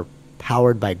crafts are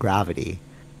powered by gravity.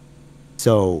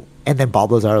 So, and then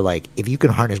Bob Lazar, like, if you can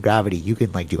harness gravity, you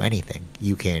can like do anything.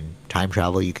 You can time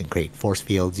travel, you can create force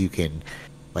fields, you can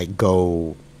like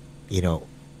go, you know,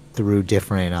 through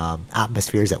different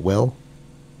atmospheres at will.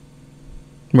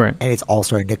 Right. And it's all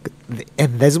starting to,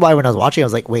 and this is why when I was watching, I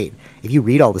was like, wait, if you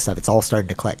read all this stuff, it's all starting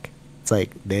to click. It's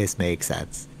like, this makes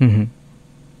sense.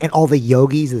 And all the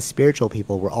yogis, the spiritual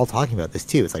people, were all talking about this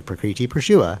too. It's like Prakriti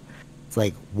Prashua. It's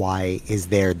like, why is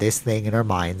there this thing in our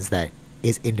minds that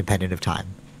is independent of time?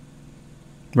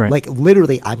 Right. Like,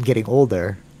 literally, I'm getting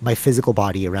older. My physical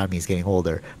body around me is getting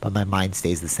older, but my mind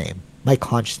stays the same. My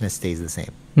consciousness stays the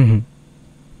same.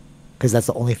 Because that's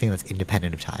the only thing that's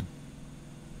independent of time.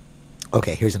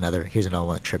 Okay, here's another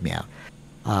one that tripped me out.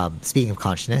 Speaking of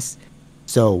consciousness,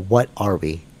 So what are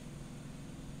we?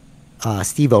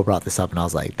 Steve-O brought this up, and I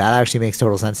was like, that actually makes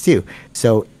total sense too.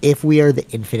 So if we are the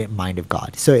infinite mind of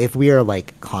God, so if we are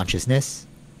like consciousness,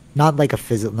 not like a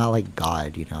physical, not like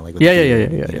God, you know, like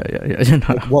with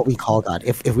like what we call God.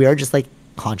 If we are just like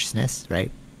consciousness, right?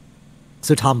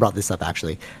 So Tom brought this up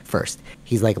actually first.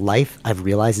 He's like, life I've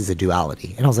realized is a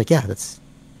duality, and I was like, yeah, that's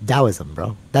Taoism,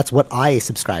 bro. That's what I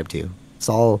subscribe to. It's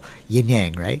all yin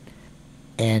yang, right?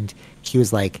 And he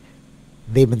was like,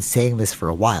 they've been saying this for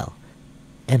a while.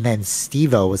 And then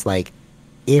Steve-O was like,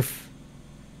 if,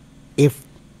 and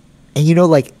you know,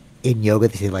 like in yoga,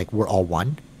 they say like, we're all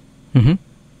one. Mm-hmm.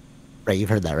 Right? You've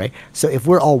heard that, right? So if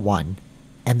we're all one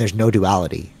and there's no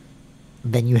duality,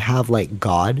 then you have like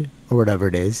God or whatever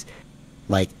it is,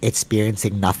 like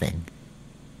experiencing nothing.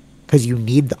 Because you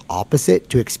need the opposite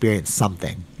to experience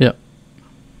something. Yeah.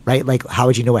 Right? Like, how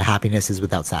would you know what happiness is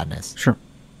without sadness? Sure.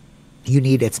 You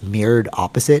need its mirrored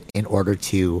opposite in order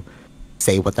to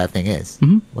say what that thing is.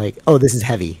 Mm-hmm. Like, oh, this is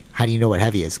heavy. How do you know what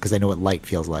heavy is? Because I know what light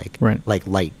feels like. Right. Like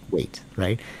lightweight,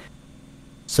 right?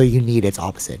 So you need its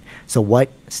opposite. So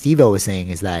what Steve-O was saying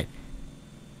is that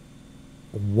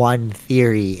one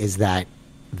theory is that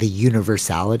the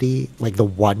universality, like the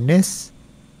oneness,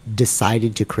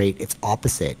 decided to create its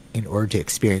opposite in order to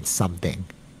experience something.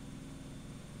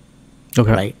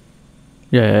 Okay. Right?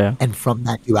 Yeah. And from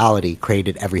that duality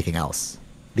created everything else.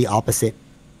 The opposite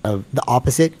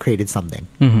created something.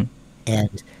 Mm-hmm.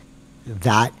 And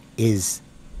that is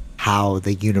how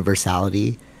the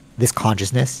universality, this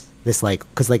consciousness, this like,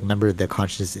 because like remember the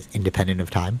consciousness is independent of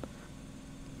time.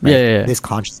 Right? Yeah. This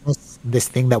consciousness, this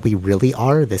thing that we really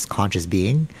are, this conscious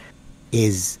being,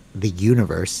 is the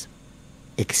universe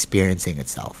experiencing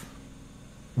itself.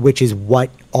 Which is what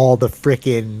all the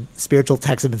freaking spiritual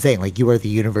texts have been saying. Like, you are the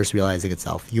universe realizing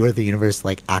itself. You are the universe,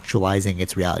 like, actualizing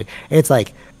its reality. And it's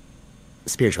like,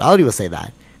 spirituality will say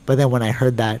that. But then when I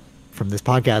heard that from this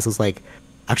podcast, I was like,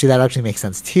 actually, that actually makes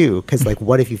sense too. Because, like,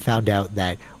 what if you found out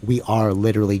that we are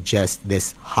literally just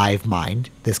this hive mind,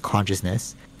 this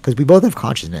consciousness? Because we both have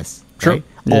consciousness, Sure. right?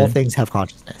 Yeah. All things have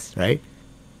consciousness, right?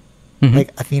 Mm-hmm.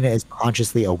 Like, Athena is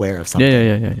consciously aware of something.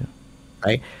 Yeah.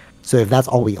 Right? So if that's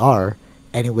all we are,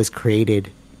 and it was created,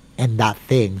 and that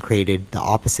thing created the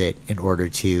opposite in order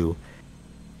to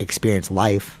experience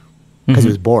life, because it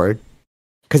was bored.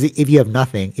 Because if you have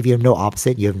nothing, if you have no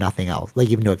opposite, you have nothing else. Like,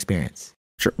 you have no experience.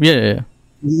 Sure. Yeah.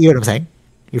 You know what I'm saying?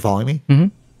 You're following me? Mm-hmm.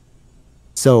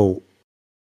 So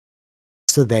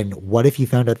then what if you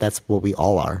found out that's what we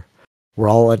all are? We're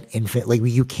all an infant. Like,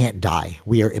 you can't die.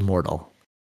 We are immortal.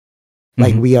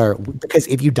 Like, we are, because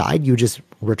if you died, you just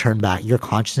return back. Your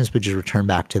consciousness would just return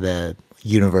back to the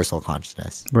universal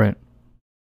consciousness. Right.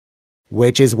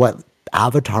 Which is what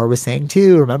Avatar was saying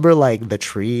too. Remember, like, the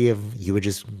tree of, you would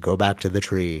just go back to the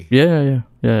tree. Yeah.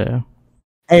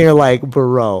 And you're like,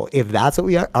 bro, if that's what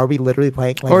we are we literally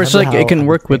playing? Like, or it's like it can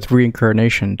work with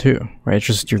reincarnation too, right? It's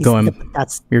just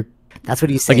that's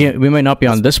what he's saying. Like, we might not be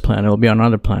on this planet; we'll be on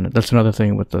another planet. That's another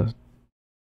thing with the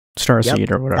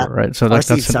starseed or whatever, right? So that's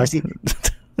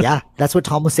starseed. Yeah, that's what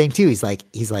Tom was saying too. He's like,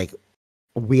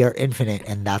 we are infinite,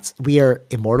 and we are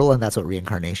immortal, and that's what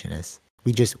reincarnation is.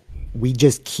 We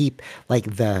just keep,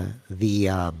 like, the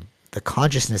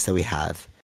consciousness that we have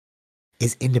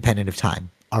is independent of time.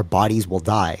 Our bodies will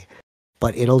die,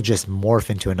 but it'll just morph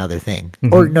into another thing.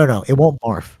 Mm-hmm. Or no, it won't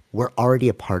morph. We're already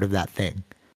a part of that thing.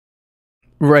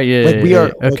 Right. Yeah. Like, we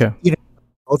are. Like, okay. You know,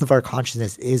 both of our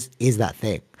consciousness is that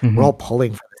thing. Mm-hmm. We're all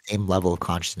pulling from the same level of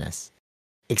consciousness,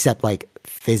 except like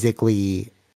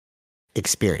physically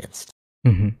experienced.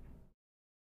 Mm-hmm.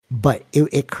 But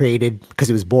it created, because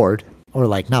it was bored, or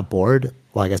like not bored.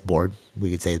 Well, I guess bored.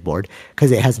 We could say it's bored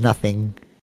because it has nothing.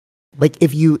 Like,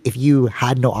 if you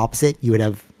had no opposite, you would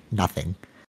have nothing.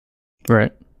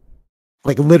 Right.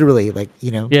 Like, literally, like,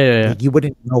 you know. Yeah. Like, you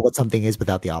wouldn't know what something is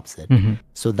without the opposite. Mm-hmm.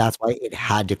 So that's why it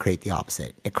had to create the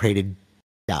opposite. It created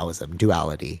Taoism,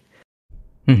 duality,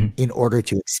 in order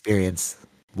to experience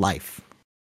life.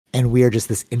 And we are just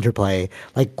this interplay.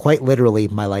 Like, quite literally,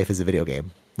 my life is a video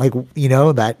game. Like, you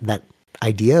know, that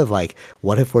idea of, like,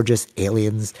 what if we're just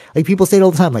aliens? Like, people say it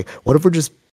all the time. Like, what if we're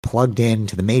just plugged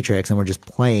into the Matrix and we're just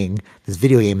playing this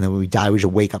video game, and then when we die, we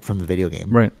just wake up from the video game.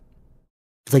 Right.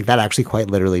 It's like, that actually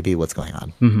quite literally be what's going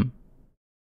on. Mm-hmm.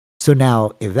 So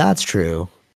now, if that's true,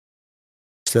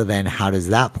 so then how does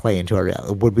that play into our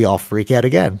reality? Would we all freak out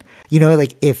again? You know,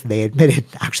 like, if they admitted,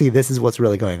 actually, this is what's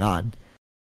really going on,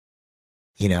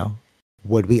 you know,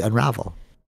 would we unravel?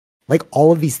 Like,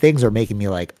 all of these things are making me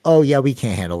like, oh yeah, we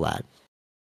can't handle that.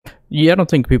 Yeah, I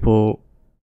don't think people...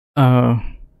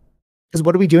 Because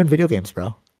what do we do in video games,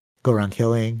 bro? Go around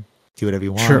killing, do whatever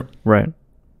you want. Sure, right.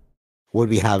 would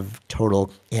we have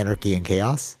total anarchy and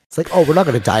chaos? It's like, oh, we're not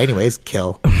going to die anyways.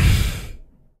 Kill.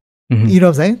 Mhm. You know what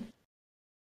I'm saying?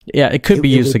 Yeah, it could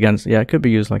be It used would, against. Yeah, it could be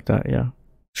used like that. Yeah,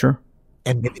 sure.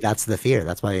 and maybe that's the fear.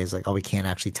 That's why it's like, oh, we can't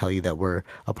actually tell you that we're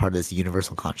a part of this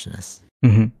universal consciousness.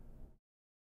 Hmm.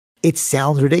 It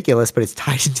sounds ridiculous, but it's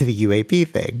tied into the UAP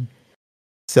thing.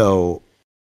 So,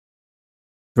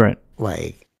 Right.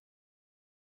 like,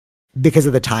 because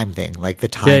of the time thing, like the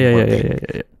Yeah, time yeah, yeah, warping. yeah,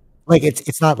 yeah, yeah. Like,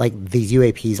 it's not like these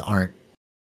UAPs aren't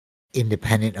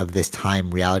independent of this time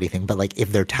reality thing, but like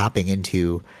if they're tapping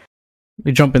into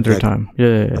You jump in through the time. Yeah,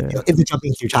 yeah, yeah, yeah. if they're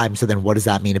jumping through time, so then what does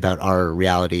that mean about our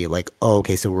reality? Like, oh,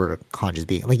 okay, so we're a conscious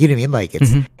being. Like, you know what I mean? Like,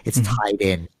 Mhm, it's mhm. tied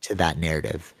in to that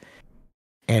narrative,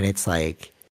 and it's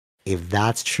like, if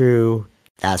that's true,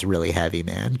 that's really heavy,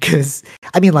 man. Because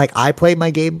I mean, like, I play my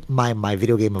game, my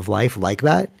video game of life like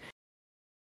that,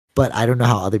 but I don't know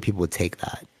how other people would take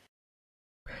that.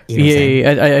 You know what I'm Yeah, saying?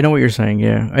 yeah, yeah, I know what you're saying.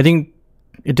 Yeah, I think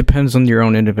it depends on your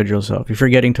own individual self. If you're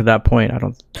getting to that point, I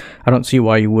don't see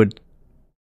why you would.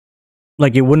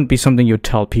 Like, it wouldn't be something you'd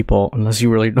tell people unless you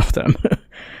really know them.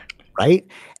 Right?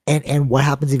 And what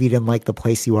happens if you didn't like the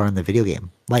place you are in the video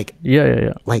game? Yeah, yeah,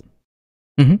 yeah. Like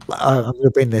Hmm. I'm gonna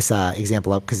bring this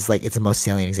example up because it's like it's the most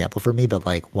salient example for me. But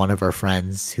like one of our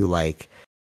friends who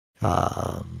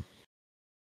um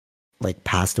like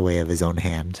passed away of his own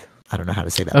hand. I don't know how to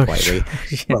say that Oh, politely,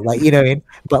 sure. but like you know what I mean.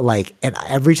 But like, and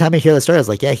every time I hear the story, I was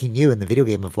like, yeah, he knew in the video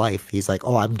game of life. He's like,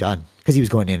 oh, I'm done because he was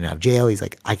going in and out of jail. He's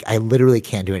like, I literally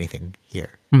can't do anything here.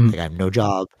 Mhm. Like I have no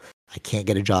job. I can't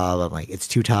get a job. I'm like, it's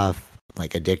too tough. I'm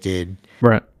like addicted,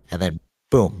 Right. and then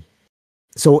boom.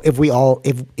 So if we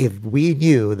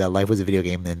knew that life was a video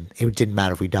game, then it didn't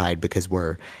matter if we died because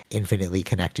we're infinitely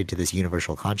connected to this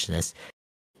universal consciousness.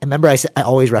 And remember, I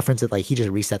always reference it like he just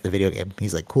reset the video game.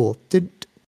 He's like, cool, didn't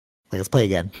like let's play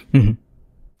again. Hmm.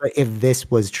 But if this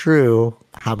was true,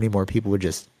 how many more people would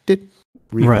just did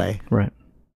Right. replay? Right.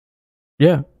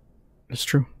 Yeah, it's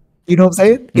true. You know what I'm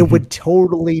saying? It Hmm. would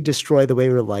totally destroy the way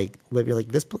we're like live. You're like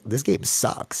this game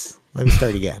sucks. Let me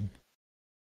start again.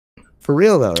 For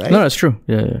real though, No, right? that's true.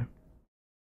 Yeah, yeah.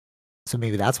 So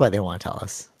maybe that's why they want to tell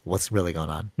us what's really going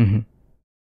on. Hmm.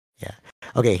 Yeah.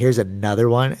 Okay, here's another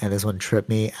one, and this one tripped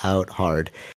me out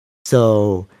hard.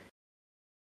 So,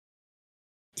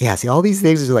 yeah, see, all these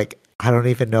things are like, I don't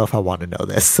even know if I want to know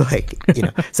this. Like, you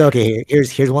know. So, okay,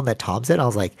 here's one that Tom said. I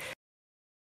was like,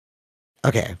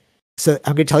 okay. So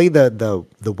I'm gonna tell you the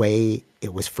way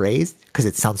it was phrased because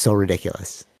it sounds so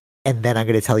ridiculous, and then I'm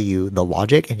gonna tell you the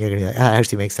logic, and you're gonna be like, ah, it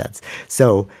actually makes sense.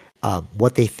 So,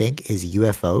 what they think is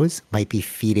UFOs might be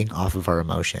feeding off of our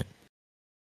emotion.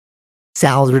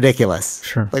 Sounds ridiculous.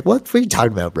 Sure. Like, what are you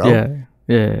talking about, bro? Yeah,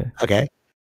 yeah, yeah. Okay.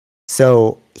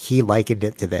 So he likened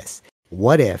it to this.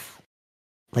 What if,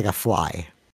 like a fly,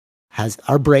 has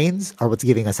our brains are what's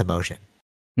giving us emotion,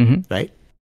 Hmm. right?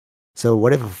 So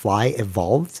what if a fly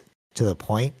evolved to the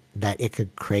point that it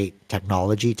could create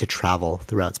technology to travel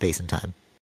throughout space and time?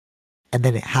 And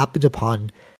then it happened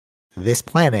upon this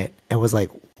planet and was like,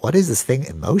 what is this thing,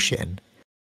 emotion?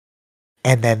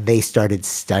 And then they started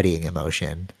studying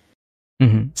emotion.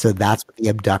 Hmm. So that's what the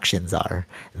abductions are.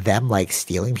 Them like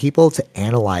stealing people to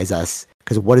analyze us.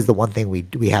 Because what is the one thing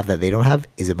we have that they don't have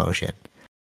is emotion.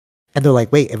 And they're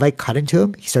like, wait, if I cut into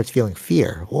him, he starts feeling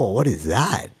fear. Whoa, what is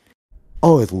that?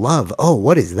 Oh, it's love. Oh,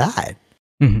 what is that?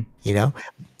 Hmm. You know?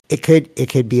 It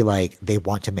could be like they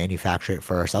want to manufacture it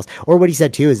for ourselves. Or what he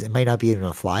said too is it might not be even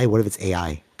a fly. What if it's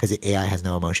AI? Because AI has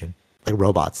no emotion. Like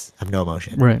robots have no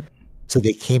emotion. Right. So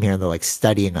they came here and they're like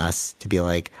studying us to be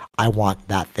like, I want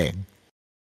that thing.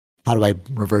 How do I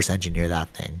reverse engineer that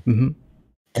thing? Hmm.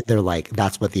 And they're like,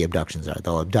 that's what the abductions are.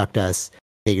 They'll abduct us,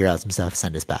 figure out some stuff,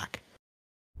 send us back.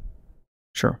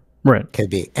 Sure. Right. Could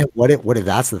be. And what if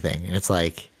that's the thing? And it's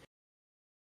like,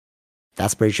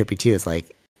 that's pretty trippy too. It's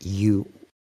like you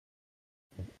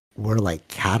were like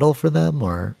cattle for them,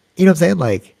 or you know what I'm saying?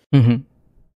 Like Hmm.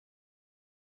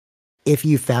 if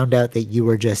you found out that you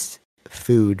were just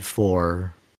food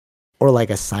for, or like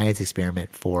a science experiment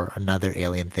for another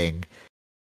alien thing.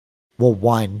 Well,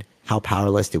 one, how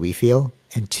powerless do we feel?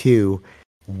 And two,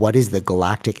 what is the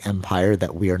galactic empire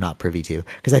that we are not privy to?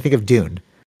 Because I think of Dune.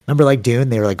 Remember, like Dune,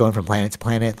 they were like going from planet to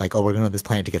planet, like, oh, we're going to this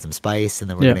planet to get some spice, and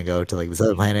then we're Yeah. going to go to like this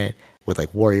other planet with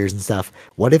like warriors and stuff.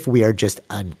 What if we are just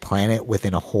a planet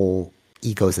within a whole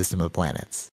ecosystem of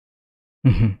planets?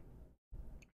 Hmm.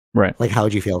 Right. Like, how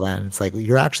would you feel then? It's like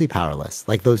you're actually powerless.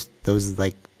 Like those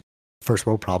like first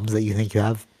world problems that you think you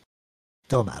have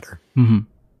don't matter. Hmm.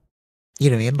 You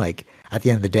know what I mean? Like at the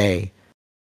end of the day,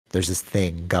 there's this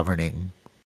thing governing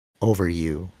over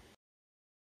you,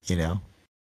 you know?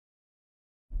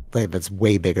 Like that's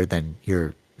way bigger than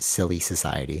your silly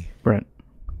society. Right.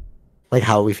 Like,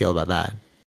 how would we feel about that?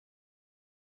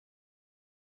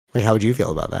 Like, how would you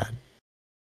feel about that?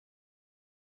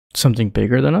 Something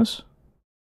bigger than us?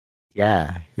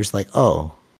 Yeah. You're just like,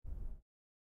 oh,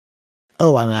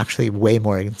 I'm actually way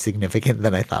more insignificant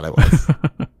than I thought I was.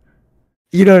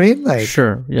 You know what I mean? Like,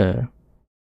 Sure. Yeah.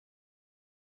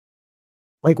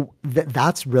 like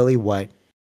that's really what,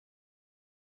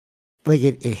 like,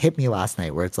 it hit me last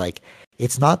night where it's like,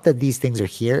 it's not that these things are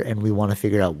here and we want to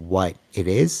figure out what it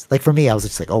is. Like, for me, I was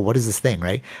just like, oh, what is this thing?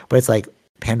 Right. But it's like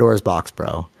Pandora's box,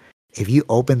 bro. If you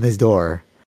open this door,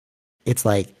 it's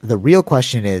like the real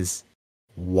question is,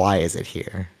 why is it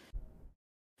here?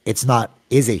 It's not,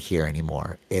 is it here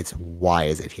anymore? It's, why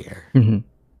is it here? Mm-hmm.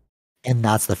 And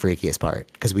that's the freakiest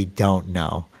part because we don't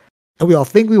know. And we all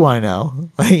think we want to know.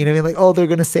 Like, you know what I mean? Like, oh, they're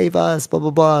going to save us, blah,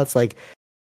 blah, blah. It's like,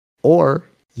 or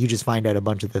you just find out a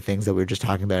bunch of the things that we were just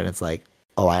talking about. And it's like,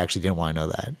 oh, I actually didn't want to know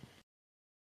that.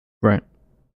 Right.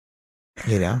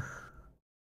 You know?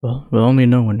 Well, we'll only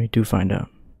know when we do find out.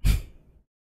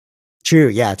 True.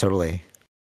 Yeah, totally.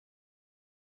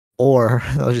 Or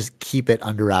they'll just keep it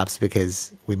under wraps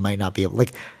because we might not be able,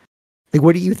 like,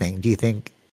 what do you think? Do you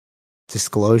think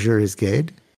disclosure is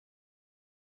good?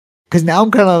 Because now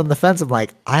I'm kind of on the fence. I'm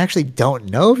like, I actually don't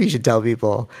know if you should tell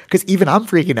people. Because even I'm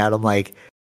freaking out. I'm like,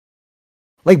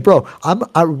 bro,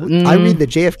 I read the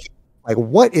JFK. Like,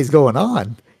 what is going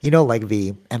on? You know, like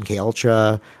the MK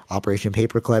Ultra, Operation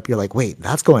Paperclip. You're like, wait,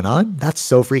 that's going on? That's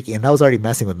so freaky. And that was already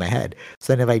messing with my head.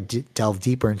 So then if I delve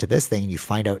deeper into this thing and you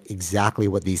find out exactly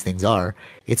what these things are,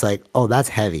 it's like, oh, that's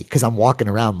heavy. Because I'm walking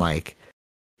around like,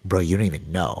 bro, you don't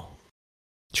even know.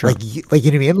 Sure. Like, you know what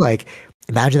I mean? Like,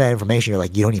 imagine that information. You're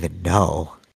like, you don't even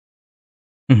know.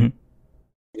 Mm-hmm.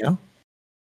 You know?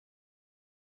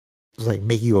 It's like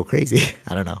make you go crazy.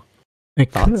 I don't know.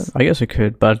 It could. I guess it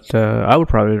could, but I would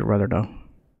probably rather know.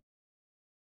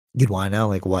 You'd want to know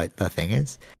like what the thing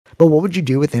is, but what would you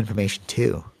do with the information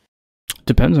too?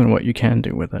 Depends on what you can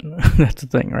do with it. That's the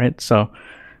thing, right? So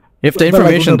if the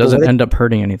information doesn't end up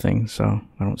hurting anything, so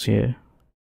I don't see it.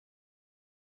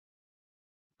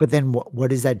 But then what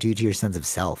does that do to your sense of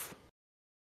self?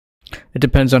 It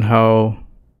depends on how,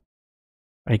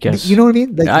 I guess. You know what I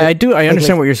mean? Like, I do. I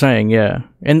understand what you're saying. Yeah.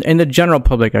 And in the general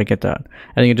public, I get that.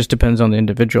 I think it just depends on the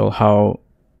individual, how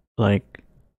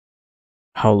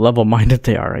level-minded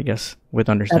they are, I guess, with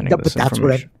understanding this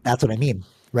information. That's what I mean,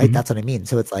 right? Mm-hmm. That's what I mean.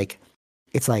 So it's like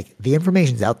the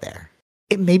information's out there.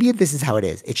 Maybe this is how it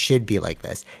is. It should be like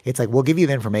this. It's like, we'll give you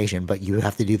the information, but you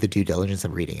have to do the due diligence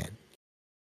of reading it.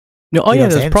 No, oh, yeah,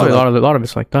 there's probably a lot of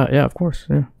it's like that. Yeah, of course.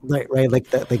 Yeah. Right. Like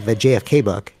the JFK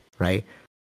book, right?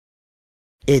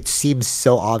 It seems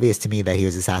so obvious to me that he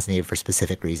was assassinated for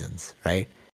specific reasons, right?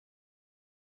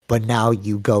 But now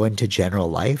you go into general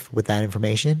life with that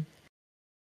information,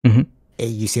 mm-hmm.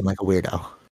 You seem like a weirdo.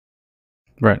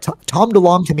 Right. Tom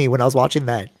DeLong to me when I was watching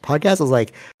that podcast, I was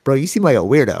like, bro, you seem like a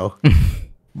weirdo.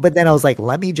 But then I was like,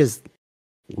 let me just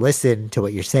listen to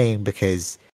what you're saying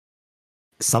because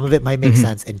some of it might make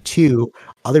sense. And two,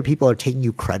 other people are taking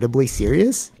you credibly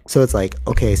serious. So it's like,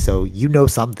 okay, so you know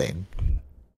something.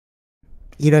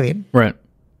 You know what I mean? Right.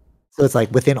 So it's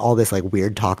like within all this like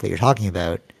weird talk that you're talking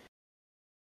about,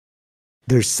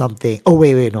 there's something. Oh,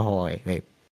 wait. No, hold on, wait.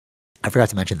 I forgot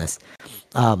to mention this.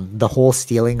 The whole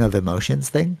stealing of emotions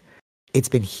thing, it's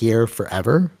been here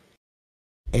forever.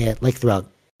 And like throughout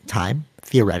time,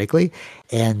 theoretically.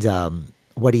 And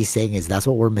what he's saying is that's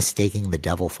what we're mistaking the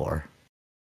devil for.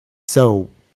 So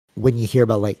when you hear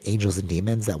about like angels and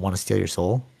demons that want to steal your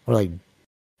soul, or like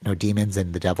demons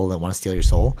and the devil that want to steal your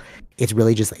soul, it's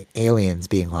really just like aliens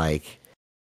being like,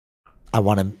 I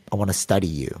want to study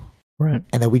you. Right.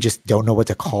 And then we just don't know what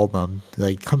to call them.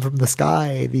 Like, come from the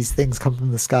sky. These things come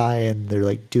from the sky and they're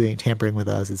like tampering with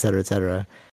us, et cetera, et cetera.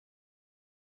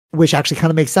 Which actually kind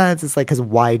of makes sense. It's like, because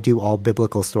why do all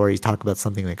biblical stories talk about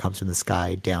something that comes from the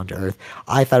sky down to earth?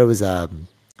 I thought it was a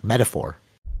metaphor.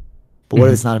 But what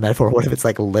if it's not a metaphor? What if it's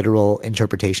like a literal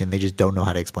interpretation? They just don't know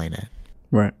how to explain it.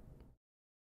 Right.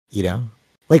 You know?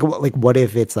 Like what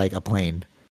if it's like a plane?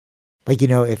 Like,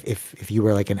 if you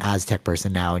were like an Aztec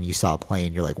person now and you saw a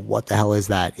plane, you're like, what the hell is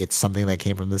that? It's something that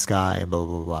came from the sky and blah,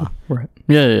 blah, blah. Right.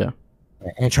 Yeah.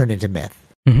 And it turned into myth.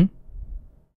 Mm-hmm. You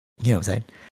know what I'm saying?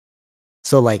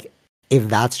 So like, if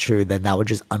that's true, then that would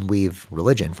just unweave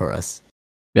religion for us.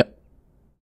 Yep.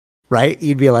 Right?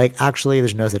 You'd be like, actually,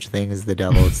 there's no such thing as the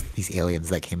devil. It's these aliens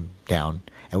that came down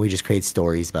and we just create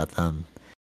stories about them.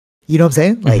 You know what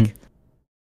I'm saying?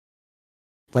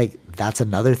 Like that's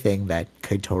another thing that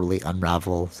could totally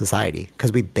unravel society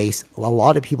because a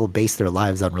lot of people base their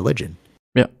lives on religion.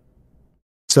 Yeah.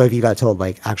 So if you got told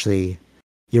like, actually,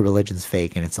 your religion's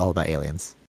fake and it's all about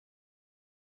aliens.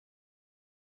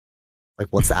 Like,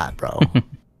 what's that, bro?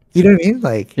 You know what I mean?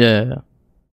 Like, Yeah.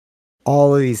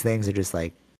 all of these things are just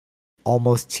like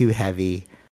almost too heavy.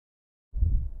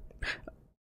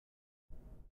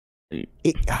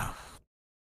 It,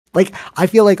 like, I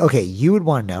feel like, okay, you would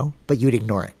want to know, but you'd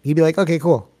ignore it. You'd be like, okay,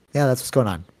 cool. Yeah, that's what's going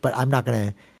on. But I'm not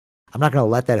gonna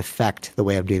let that affect the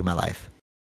way I'm doing my life.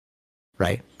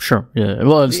 Right? Sure. Yeah.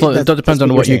 Well, it depends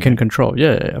on what you can control.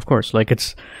 Yeah, of course. Like,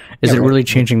 is it really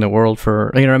changing the world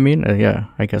for, you know what I mean? Yeah,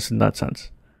 I guess in that sense.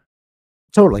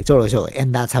 Totally.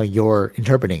 And that's how you're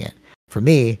interpreting it. For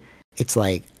me, it's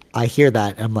like, I hear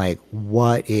that and I'm like,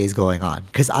 what is going on?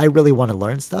 Because I really want to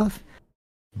learn stuff,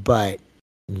 but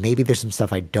maybe there's some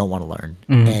stuff I don't want to learn.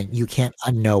 And you can't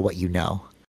unknow what you know.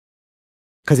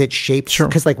 Because it shapes,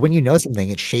 because like when you know something,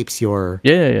 it shapes your...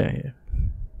 Yeah.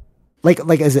 Like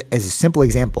as a simple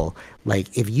example,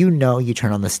 like if you know you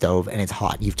turn on the stove and it's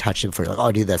hot, you've touched it before, you're like,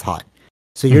 oh dude, that's hot.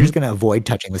 So you're just going to avoid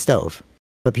touching the stove.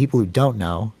 But people who don't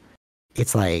know,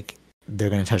 it's like they're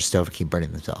going to touch the stove and keep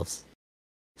burning themselves.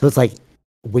 So it's like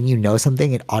when you know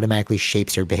something, it automatically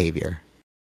shapes your behavior.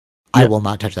 I will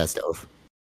not touch that stove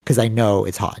because I know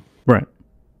it's hot. Right.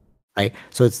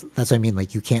 So that's what I mean.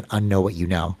 Like, you can't unknow what you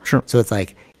know. Sure. So it's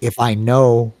like, if I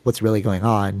know what's really going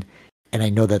on and I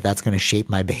know that that's going to shape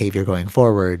my behavior going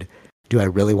forward, do I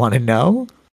really want to know?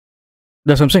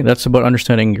 That's what I'm saying. That's about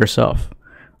understanding yourself.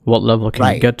 What level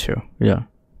can you get to? Yeah.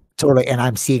 Totally. And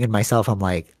I'm seeing in myself, I'm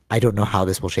like, I don't know how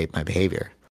this will shape my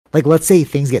behavior. Like, let's say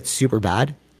things get super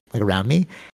bad, like around me,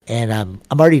 and I'm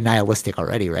already nihilistic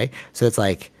already, right? So it's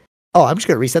like, oh, I'm just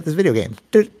going to reset this video game.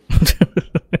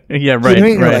 Yeah, right,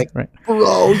 you know, right.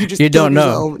 Bro, you don't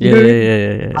know.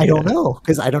 Yeah. I don't know,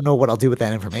 because I don't know what I'll do with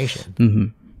that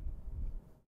information.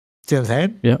 See what I'm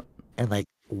saying? Yeah. And like,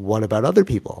 what about other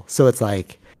people? So it's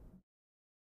like,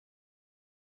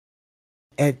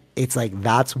 and it's like,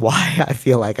 that's why I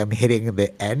feel like I'm hitting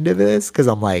the end of this, because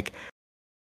I'm like,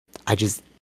 I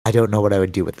don't know what I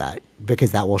would do with that,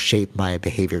 because that will shape my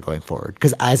behavior going forward.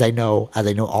 Because as I know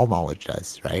all knowledge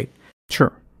does, right?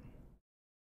 Sure.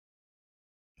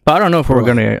 But I don't know if we're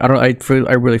gonna.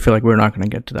 I really feel like we're not gonna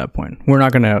get to that point. We're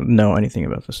not gonna know anything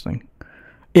about this thing.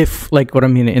 If, like, what I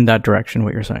mean in that direction,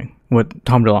 what you're saying, what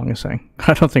Tom DeLonge is saying,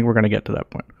 I don't think we're gonna get to that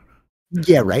point.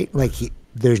 Yeah, right. Like,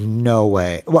 there's no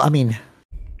way. Well, I mean,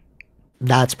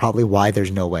 that's probably why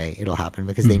there's no way it'll happen,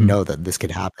 because they know that this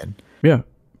could happen. Yeah,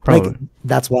 probably. Like,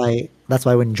 that's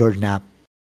why when George Knapp,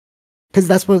 because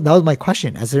that was my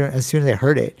question as soon as I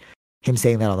heard it, him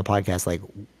saying that on the podcast, like,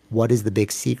 what is the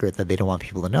big secret that they don't want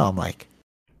people to know? I'm like,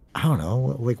 I don't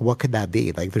know. Like, what could that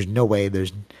be? Like, there's no way.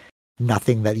 There's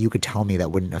nothing that you could tell me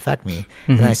that wouldn't affect me.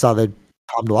 And I saw the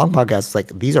Tom DeLonge podcast. It's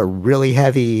like, these are really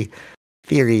heavy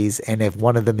theories, and if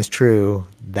one of them is true,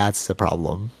 that's a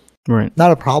problem. Right.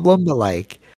 Not a problem, but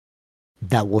like,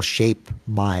 that will shape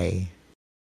my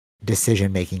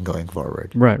decision making going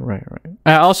forward. Right.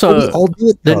 I also, we all do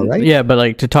it though, right? Yeah, but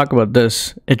like, to talk about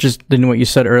this, it just didn't what you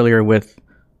said earlier with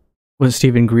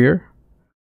Stephen Greer.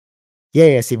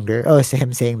 Yeah, Stephen Greer. Oh, it's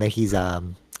him saying that he's a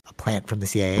plant from the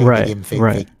CIA.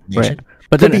 Right.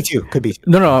 But could be too.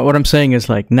 No. What I'm saying is,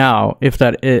 like, now, if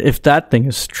that thing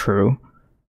is true,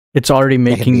 it's already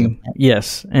making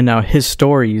and now his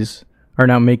stories are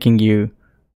now making you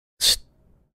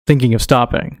thinking of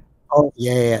stopping. Oh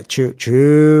yeah,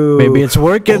 true. Maybe it's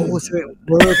working. Oh, so it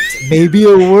worked. Maybe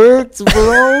it worked,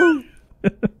 bro.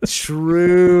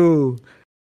 True.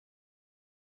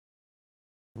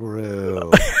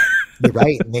 You're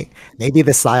right. Maybe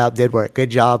the psyop did work. Good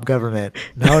job, government.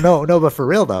 No, but for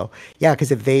real though, yeah.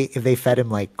 Because if they fed him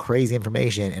like crazy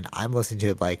information, and I'm listening to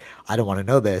it like, I don't want to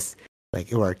know this,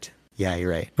 like, it worked. Yeah,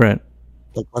 you're right. Right.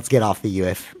 Like, let's get off the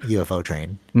UFO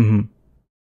train.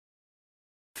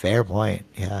 Fair point.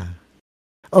 Yeah.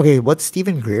 Okay, what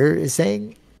Stephen Greer is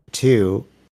saying too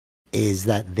is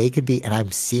that they could be, and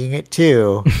I'm seeing it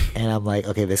too, and I'm like,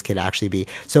 okay, this could actually be.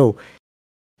 So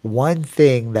one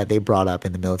thing that they brought up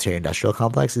in the military industrial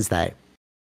complex is that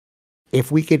if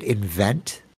we could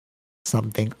invent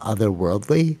something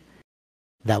otherworldly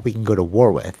that we can go to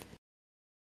war with,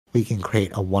 we can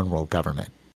create a one world government.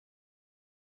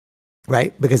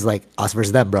 Right? Because, like, us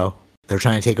versus them, bro. They're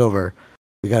trying to take over.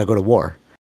 We got to go to war.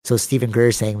 So Stephen Greer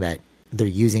is saying that they're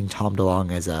using Tom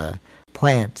DeLonge as a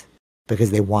plant because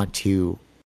they want to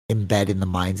embed in the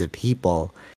minds of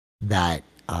people that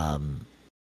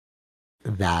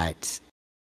that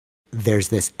there's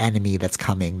this enemy that's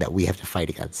coming that we have to fight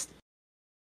against.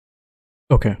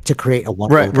 Okay. To create a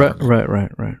one world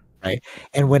government. Right.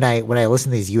 And when I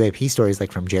listen to these UAP stories,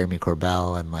 like from Jeremy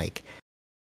Corbell and like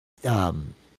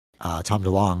Tom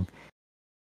DeLonge,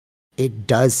 it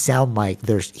does sound like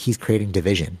he's creating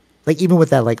division. Like even with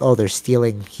that, like, oh, they're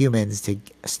stealing humans to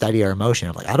study our emotion.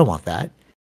 I'm like, I don't want that.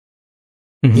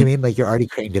 Mm-hmm. You mean like you're already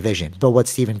creating division? But what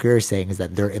Stephen Greer is saying is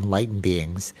that they're enlightened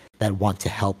beings that want to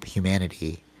help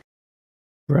humanity.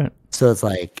 Right. So it's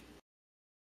like,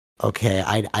 okay,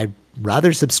 I'd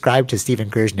rather subscribe to Stephen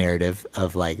Greer's narrative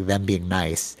of like them being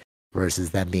nice versus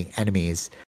them being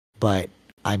enemies. But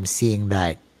I'm seeing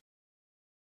that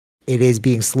it is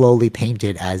being slowly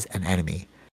painted as an enemy.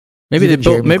 Maybe Even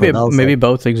Jeremy Corbell maybe said-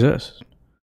 both exist.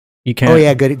 You can't. Oh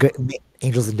yeah, good.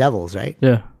 Angels and devils, right?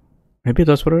 Yeah. Maybe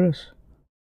that's what it is.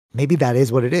 Maybe that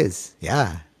is what it is.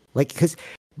 Yeah, like because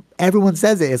everyone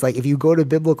says it. It's like if you go to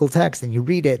biblical text and you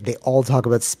read it, they all talk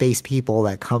about space people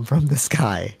that come from the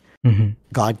sky. Mm-hmm.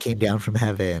 God came down from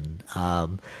heaven.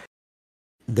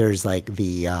 There's like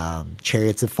the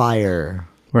chariots of fire.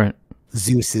 Right.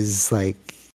 Zeus is like,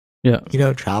 Yeah.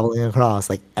 traveling across.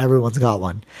 Like everyone's got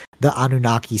one. The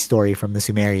Anunnaki story from the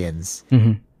Sumerians.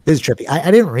 Mm-hmm. This is trippy.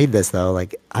 I didn't read this though.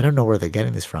 Like I don't know where they're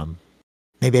getting this from.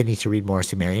 Maybe I need to read more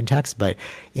Sumerian texts. But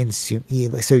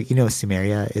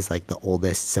Sumeria is like the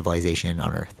oldest civilization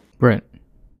on Earth. Right.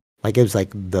 Like it was like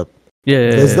the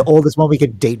Yeah. the oldest one we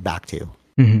could date back to.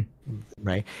 Mm-hmm.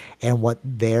 Right. And what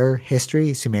their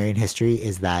history, Sumerian history,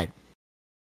 is that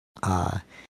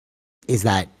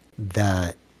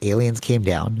the aliens came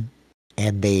down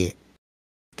and they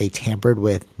tampered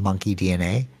with monkey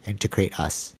DNA and to create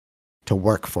us to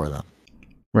work for them.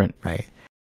 Right. Right.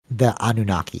 The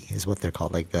Anunnaki is what they're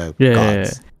called, like the Yeah,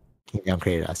 gods came down,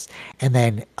 created us. And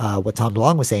then what Tom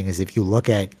DeLonge was saying is if you look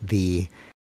at the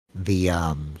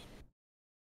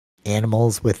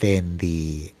animals within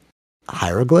the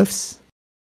hieroglyphs,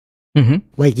 Mm-hmm.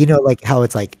 like like how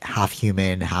it's like half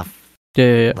human, half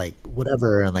Yeah. like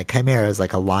whatever, and like chimera is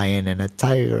like a lion and a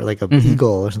tiger, or like a Mhm.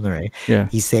 eagle or something, right? Yeah.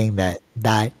 He's saying that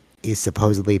is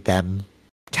supposedly them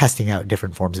testing out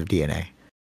different forms of DNA.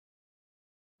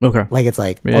 Okay. Like it's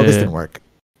like, Yeah, oh, this yeah, didn't work.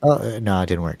 Oh no, it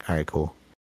didn't work. All right, cool.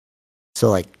 So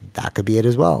like that could be it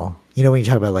as well. When you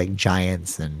talk about like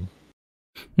giants and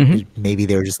Mhm. maybe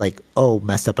they were just like, oh,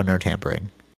 messed up on our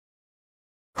tampering.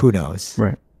 Who knows?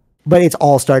 Right. But it's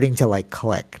all starting to like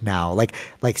click now. Like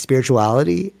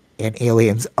spirituality and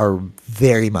aliens are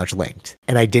very much linked,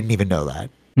 and I didn't even know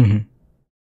that Mm-hmm.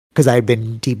 because I've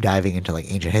been deep diving into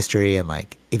like ancient history, and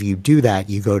like if you do that,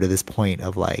 you go to this point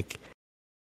of like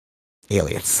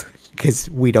aliens because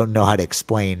we don't know how to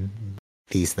explain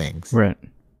these things. Right.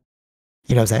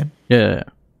 You know what I'm saying? Yeah.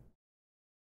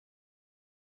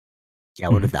 Yeah.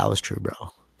 What if that was true, bro?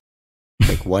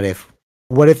 Like, what if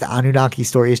the Anunnaki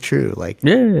story is true? Like,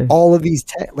 Yeah. all of these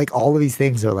all of these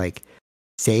things are like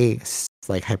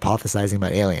like hypothesizing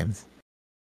about aliens.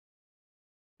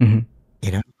 Mhm.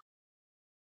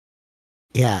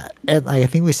 Yeah, and I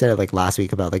think we said it like last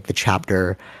week about like the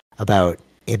chapter about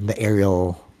in the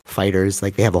aerial fighters,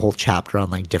 like they have a whole chapter on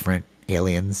like different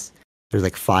aliens. There's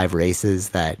like 5 races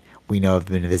that we know have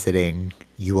been visiting.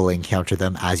 You will encounter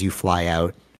them as you fly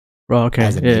out Well, okay.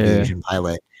 as an Yeah. aviation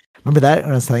pilot. Remember that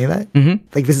when I was telling you that? Mm-hmm.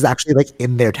 Like this is actually like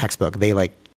in their textbook. They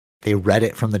read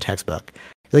it from the textbook.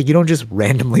 Like you don't just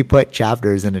randomly put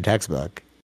chapters in a textbook.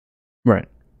 Right.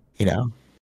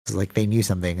 It's like they knew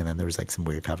something and then there was like some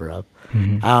weird cover up.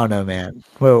 Mm-hmm. I don't know, man.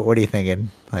 What are you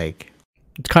thinking? Like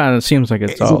It kind of seems like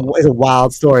it's a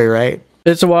wild story, right?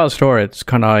 It's a wild story. It's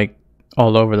kind of like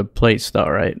all over the place, though,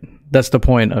 right? That's the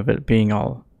point of it being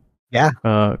all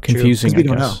confusing. 'cause we I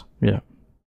don't guess. Yeah.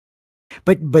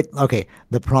 But okay,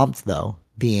 the prompt though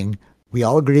being we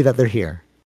all agree that they're here.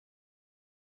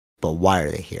 But why are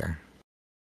they here?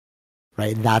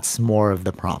 Right? That's more of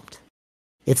the prompt.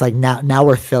 It's like now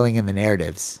we're filling in the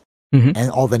narratives. Mhm.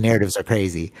 And all the narratives are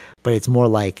crazy, but it's more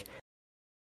like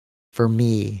for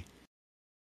me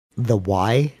the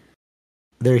why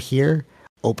they're here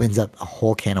opens up a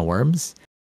whole can of worms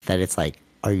that it's like,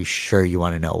 are you sure you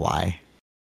want to know why?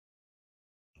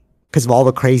 Because of all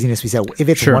the craziness we said, if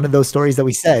it's Sure. one of those stories that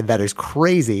we said that is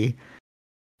crazy,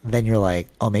 then you're like,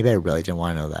 oh, maybe I really didn't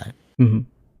want to know that. Mm-hmm.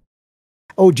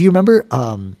 Oh, do you remember?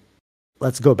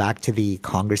 Let's go back to the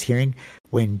Congress hearing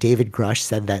when David Grush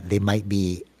said that they might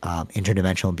be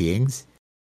interdimensional beings.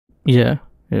 Yeah.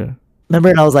 Yeah. Remember,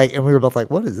 and I was like, and we were both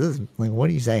like, what is this? Like, what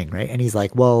are you saying, right? And he's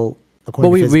like, well, according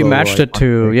Well, to we physical, matched like, it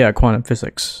to quantum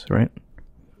physics, right?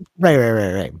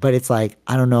 Right. But it's like,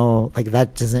 I don't know, like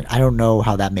I don't know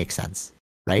how that makes sense,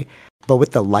 right? But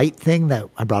with the light thing that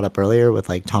I brought up earlier with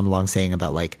like Tom Long saying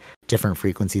about like different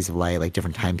frequencies of light, like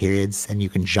different time periods, and you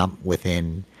can jump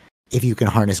within, if you can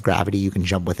harness gravity, you can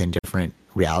jump within different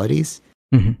realities,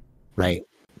 Mm-hmm. right?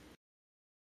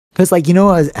 Because like,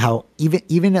 how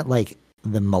even at like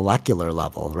the molecular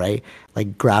level, right?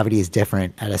 Like gravity is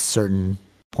different at a certain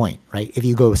point, right? If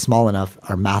you go small enough,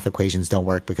 our math equations don't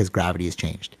work because gravity has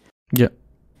changed, Yeah.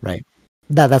 right?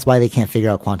 That's why they can't figure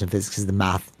out quantum physics, because the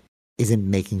math isn't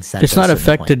making sense. It's at a not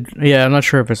certain point. affected. Yeah, I'm not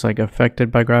sure if it's like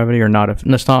affected by gravity or not. If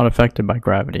it's not affected by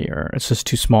gravity, or it's just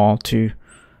too small to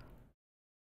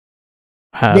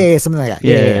have. Yeah, something like that.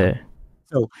 Yeah.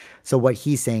 Yeah. So what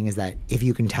he's saying is that if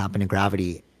you can tap into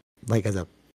gravity, like as a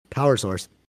power source,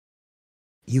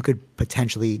 you could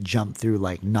potentially jump through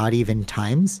like not even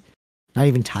time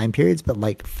periods, but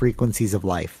like frequencies of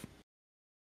life.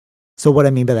 So what I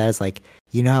mean by that is like,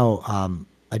 you know how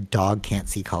a dog can't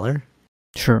see color,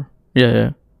 Sure.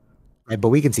 Yeah. right? But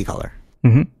we can see color.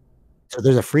 Mm-hmm. So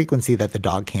there's a frequency that the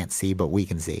dog can't see, but we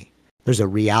can see. There's a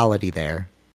reality there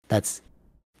that's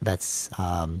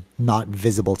not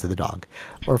visible to the dog.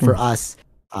 Or for us,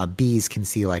 bees can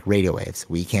see like radio waves.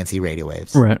 We can't see radio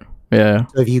waves. Right. Yeah.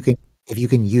 So if you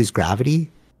can use gravity,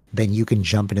 then you can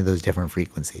jump into those different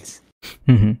frequencies,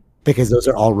 Mm-hmm. because those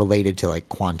are all related to like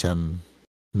quantum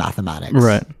mathematics.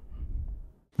 Right.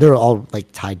 They're all like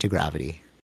tied to gravity,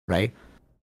 right?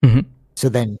 Mm-hmm. So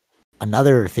then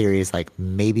another theory is like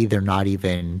maybe they're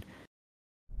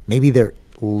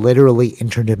literally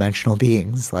interdimensional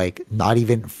beings, like not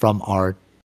even from our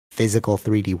physical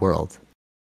 3D world.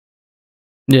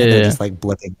 Yeah. And they're Yeah. just like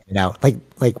blipping in and out.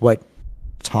 Like what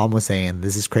Tom was saying,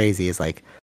 this is crazy, is like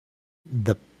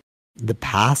the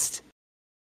past,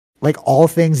 like all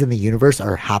things in the universe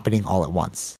are happening all at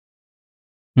once.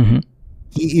 Mm-hmm. Like,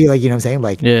 you know what I'm saying?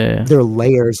 Like Yeah. they're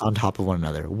layers on top of one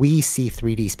another. We see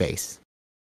 3D space,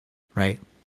 right?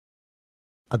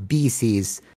 A bee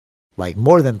sees like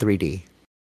more than 3D.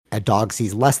 A dog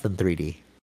sees less than 3D,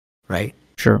 right?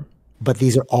 Sure. But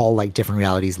these are all like different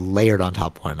realities layered on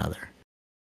top of one another,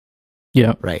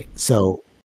 Yeah. right? So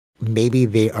maybe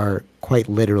they are quite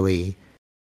literally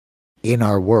in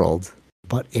our world,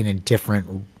 but in a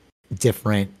different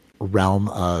realm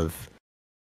of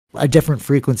a different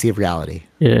frequency of reality.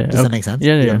 Yeah. Does that make sense?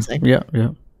 Yeah. You know Yeah. what I'm saying? Yeah.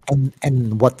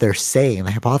 And what they're saying and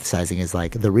hypothesizing is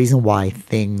like the reason why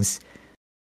things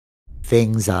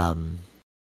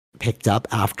picked up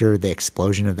after the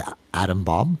explosion of the atom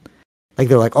bomb. Like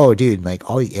they're like, oh dude, like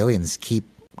all these aliens keep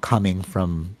coming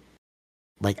from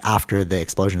like after the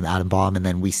explosion of the atom bomb, and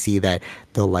then we see that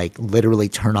they'll like literally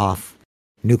turn off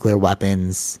nuclear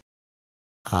weapons.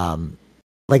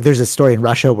 Like there's a story in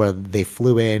Russia where they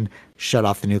flew in, shut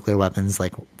off the nuclear weapons,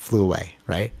 like flew away,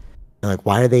 right? They're like,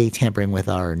 why are they tampering with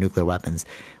our nuclear weapons?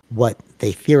 What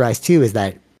they theorize too is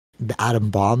that the atom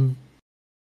bomb,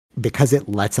 because it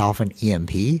lets off an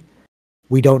EMP,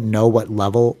 we don't know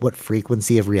what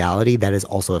frequency of reality that is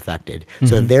also affected. Mm-hmm.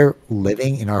 So if they're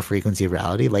living in our frequency of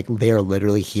reality, like they are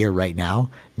literally here right now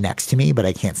next to me, but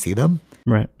I can't see them.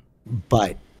 Right.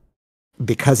 But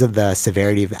because of the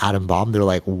severity of the atom bomb, they're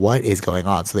like, what is going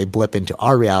on? So they blip into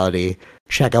our reality,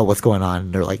 check out what's going on.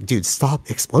 And they're like, dude, stop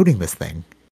exploding this thing.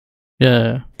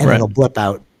 Yeah. And then they'll blip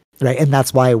out. Right. And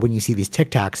that's why when you see these Tic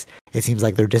Tacs, it seems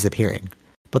like they're disappearing.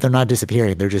 But they're not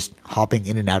disappearing. They're just hopping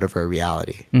in and out of our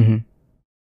reality. Mm-hmm.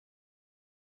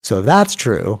 So if that's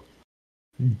true,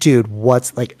 dude,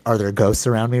 what's like, are there ghosts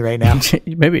around me right now?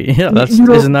 Maybe. Yeah. That's,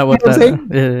 isn't that what that,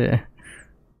 yeah.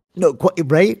 No,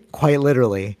 right? Quite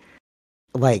literally.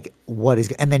 Like, what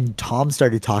is, and then Tom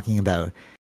started talking about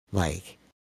like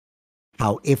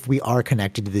how if we are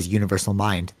connected to this universal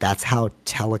mind, that's how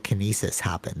telekinesis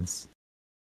happens.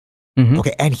 Mm-hmm.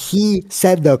 Okay. And he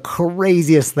said the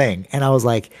craziest thing. And I was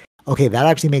like, okay, that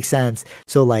actually makes sense.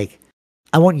 So like,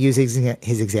 I won't use his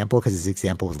example because his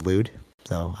example was lewd.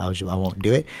 So I won't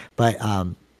do it. But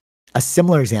a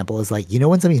similar example is like, you know,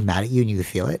 when somebody's mad at you and you can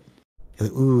feel it?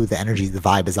 Like, ooh, the energy, the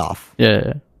vibe is off.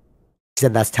 Yeah. He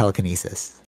said that's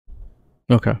telekinesis.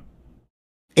 Okay.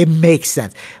 It makes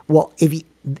sense. Well,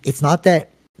 it's not that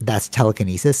that's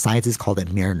telekinesis. Scientists called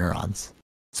it mirror neurons.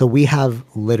 So we have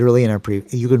literally in our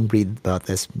you can read about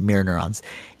this, mirror neurons.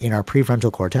 In our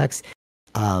prefrontal cortex,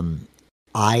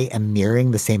 I am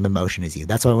mirroring the same emotion as you.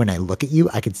 That's why when I look at you,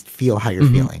 I can feel how you're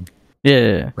feeling.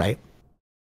 Yeah. Right?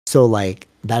 So like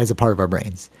that is a part of our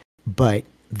brains. But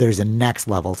there's a next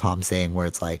level, Tom's saying, where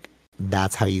it's like,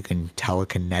 that's how you can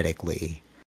telekinetically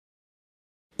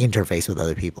interface with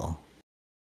other people.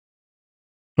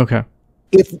 Okay.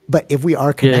 If we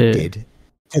are connected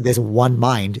to this one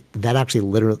mind, that actually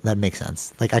literally, that makes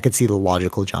sense. Like I could see the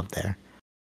logical jump there.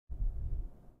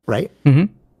 Right?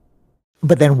 Mm-hmm.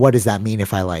 But then what does that mean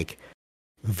if I like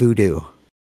voodoo?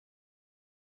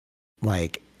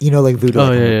 Like, you know, like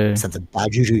voodoo, sense of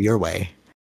bad juju your way.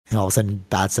 And all of a sudden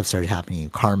bad stuff started happening,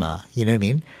 karma, you know what I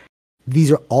mean?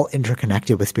 These are all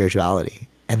interconnected with spirituality.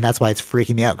 And that's why it's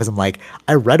freaking me out, because I'm like,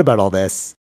 I read about all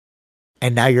this,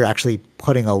 and now you're actually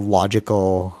putting a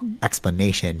logical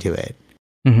explanation to it.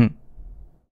 Mm-hmm.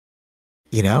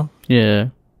 You know? Yeah.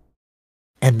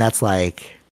 And that's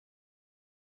like,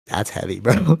 that's heavy,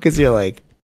 bro. Because you're like,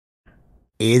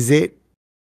 is it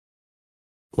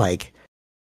like,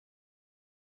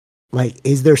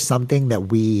 is there something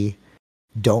that we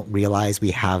don't realize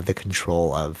we have the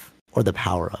control of or the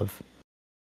power of?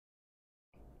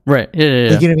 Right. Yeah.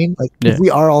 Like, you know what I mean? Like, if Yeah. we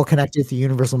are all connected to the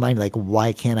universal mind, like,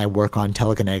 why can't I work on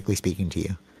telekinetically speaking to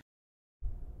you?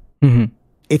 Mm-hmm.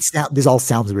 This all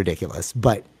sounds ridiculous,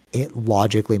 but it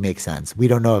logically makes sense. We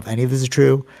don't know if any of this is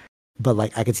true, but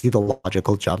like, I could see the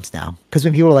logical jumps now. Because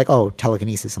when people are like, "Oh,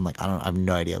 telekinesis," I'm like, I have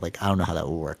no idea. Like, I don't know how that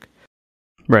will work.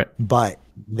 Right. But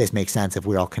this makes sense if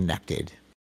we're all connected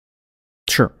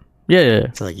Sure. Yeah.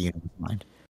 to like a universal mind.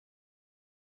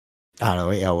 I don't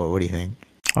know. Yeah, what do you think?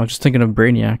 I was just thinking of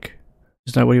Brainiac.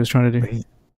 Is that what he was trying to do?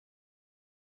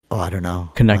 Oh, I don't know.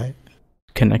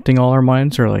 Connecting all our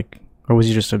minds, or was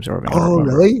he just absorbing? Oh,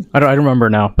 really? I don't remember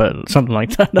now, but something like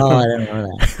that. Oh, I don't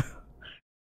know that.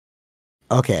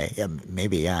 Okay, yeah,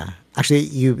 maybe, yeah. Actually,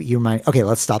 you remind. Okay,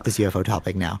 let's stop this UFO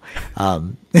topic now,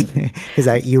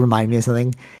 because you remind me of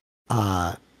something.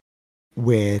 I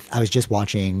was just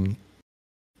watching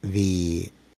the.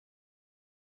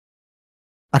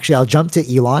 Actually, I'll jump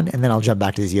to Elon, and then I'll jump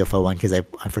back to this UFO one, because I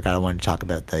forgot I wanted to talk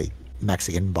about the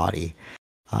Mexican body.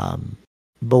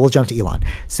 But we'll jump to Elon.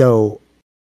 So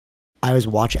I was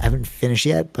watching. I haven't finished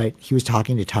yet, but he was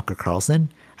talking to Tucker Carlson.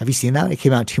 Have you seen that? It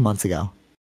came out 2 months ago.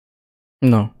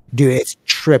 No. Dude, it's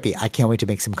trippy. I can't wait to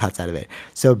make some cuts out of it.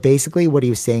 So basically what he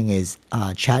was saying is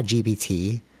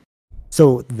ChatGPT.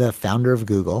 So the founder of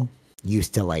Google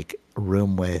used to like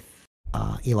room with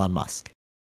Elon Musk.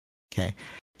 Okay.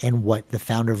 And what the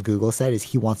founder of Google said is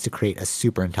he wants to create a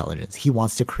super intelligence. He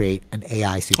wants to create an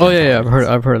AI super intelligence. Oh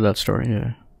yeah, I've heard that story,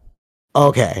 yeah.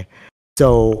 Okay.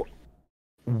 So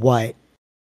what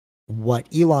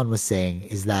Elon was saying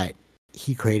is that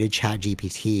he created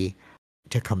ChatGPT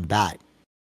to combat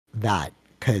that,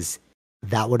 because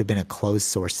that would have been a closed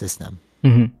source system.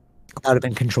 Mm-hmm. That would have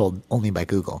been controlled only by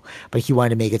Google. But he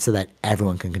wanted to make it so that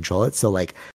everyone can control it. So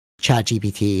like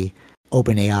ChatGPT,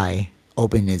 OpenAI,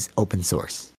 open is open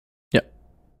source. Yep.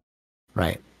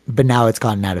 Right. But now it's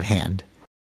gotten out of hand.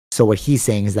 So what he's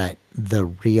saying is that the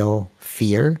real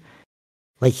fear,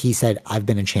 like he said, I've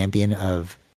been a champion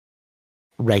of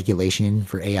regulation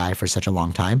for AI for such a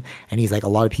long time. And he's like, a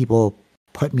lot of people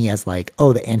put me as like,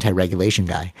 oh, the anti-regulation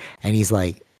guy. And he's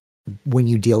like, when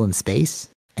you deal in space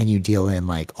and you deal in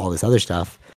like all this other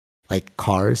stuff, like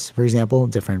cars, for example,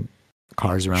 different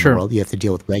cars around the world, you have to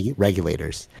deal with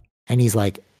regulators. And he's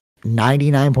like,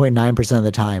 99.9% of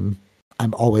the time,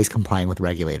 I'm always complying with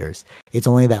regulators. It's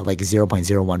only that like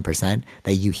 0.01%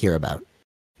 that you hear about.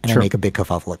 And I make a big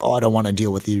kerfuffle, like, oh, I don't want to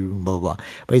deal with you, blah, blah, blah.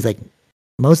 But he's like,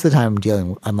 most of the time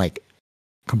I'm like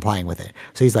complying with it.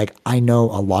 So he's like, I know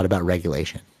a lot about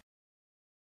regulation.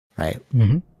 Right.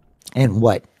 Mm-hmm. And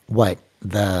what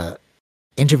the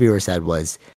interviewer said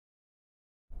was,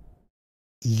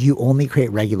 you only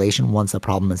create regulation once a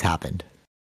problem has happened.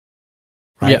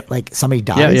 Right? Yeah. Like somebody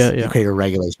dies, yeah. you create a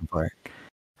regulation for it.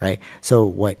 Right? So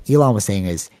what Elon was saying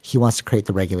is he wants to create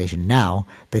the regulation now,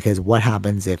 because what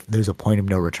happens if there's a point of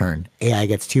no return? AI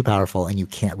gets too powerful and you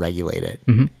can't regulate it.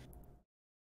 Mm-hmm.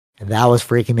 And that was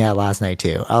freaking me out last night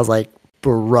too. I was like,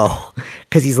 bro,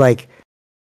 because he's like,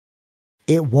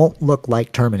 it won't look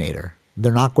like Terminator.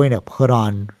 They're not going to put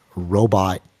on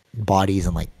robot bodies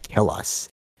and like kill us.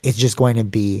 It's just going to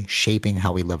be shaping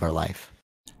how we live our life.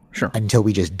 Sure. Until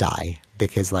we just die.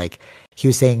 Because like he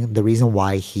was saying, the reason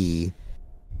why he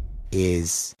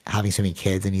is having so many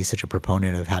kids and he's such a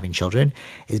proponent of having children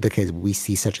is because we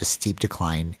see such a steep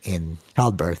decline in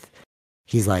childbirth.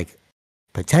 He's like,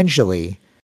 potentially,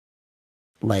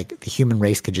 like the human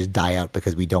race could just die out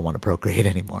because we don't want to procreate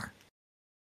anymore.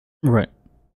 Right.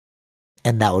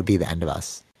 And that would be the end of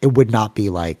us. It would not be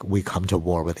like we come to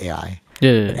war with AI. Yeah.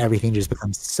 And everything just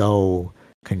becomes so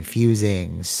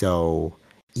confusing, so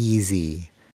easy.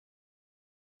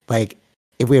 Like,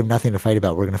 if we have nothing to fight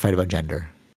about, we're going to fight about gender.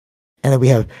 And then we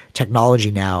have technology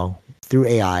now through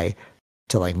AI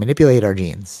to like manipulate our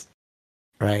genes,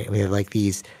 right? We have like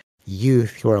these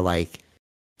youth who are like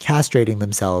castrating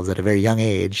themselves at a very young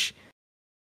age.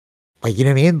 Like, you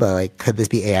know what I mean? But like, could this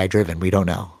be AI driven? We don't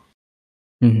know.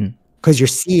 Mm-hmm. Because you're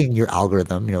seeing your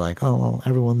algorithm, you're like, oh, well,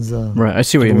 everyone's right. I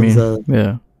see what you mean.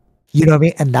 Yeah. You know what I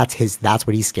mean? And that's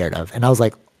what he's scared of. And I was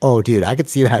like, oh, dude, I could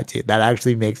see that too. That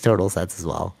actually makes total sense as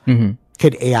well. Mm-hmm.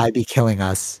 Could AI be killing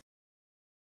us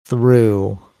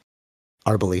through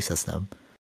our belief system?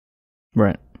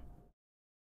 Right.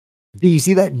 Do you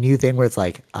see that new thing where it's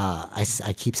like, I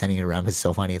keep sending it around because it's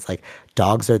so funny. It's like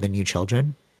dogs are the new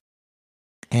children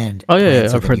and Oh yeah,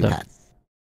 plants yeah, are I've the heard new that. pets.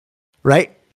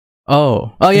 Right?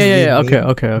 Oh yeah, Is yeah, the yeah. Okay, meme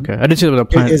okay, okay. I didn't see that with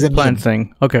the is a plant meme.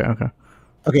 thing. Okay, okay.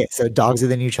 Okay, so dogs are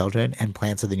the new children and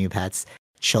plants are the new pets.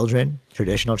 Children,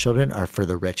 traditional children, are for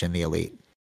the rich and the elite.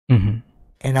 Mm-hmm.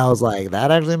 And I was like,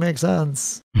 that actually makes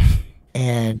sense.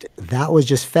 And that was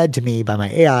just fed to me by my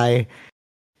AI.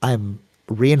 I'm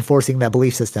reinforcing that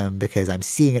belief system because I'm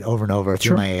seeing it over and over through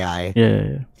Sure. my AI. Yeah, yeah,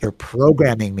 yeah. You're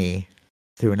programming me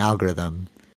through an algorithm,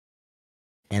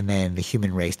 and then the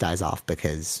human race dies off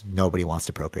because nobody wants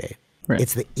to procreate. Right.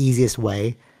 It's the easiest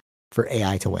way for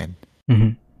AI to win, Mm-hmm.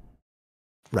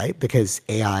 right? Because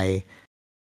AI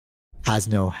has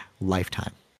no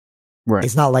lifetime. Right.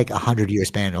 It's not like 100-year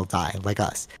span, it'll die like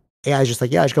us. AI is just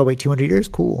like, yeah, I just gotta wait 200 years.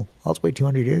 Cool. I'll just wait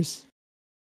 200 years.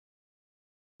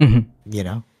 Mm-hmm. You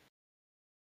know?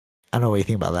 I don't know what you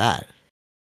think about that.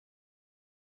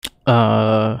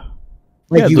 Yeah,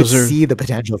 Like you could those are. see the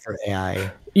potential for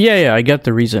AI, Yeah, yeah. I get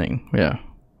the reasoning. Yeah,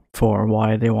 for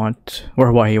why they want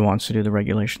or why he wants to do the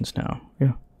regulations now.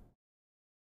 Yeah.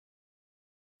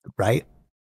 right?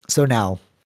 So now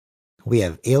we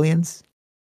have aliens,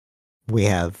 we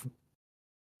have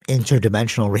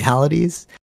interdimensional realities,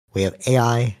 we have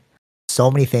AI, so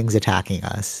many things attacking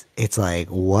us. It's like,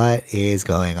 what is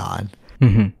going on?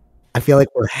 Mm-hmm. I feel like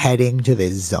we're heading to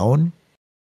this zone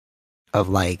of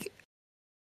like,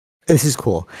 this is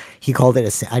cool. He called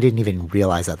it I didn't even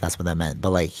realize that that's what that meant,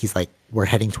 but like, he's like, we're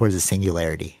heading towards a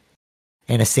singularity.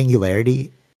 And a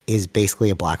singularity is basically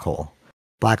a black hole.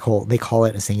 Black hole, they call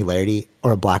it a singularity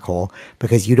or a black hole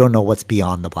because you don't know what's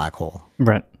beyond the black hole.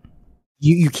 Right.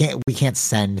 You can't, we can't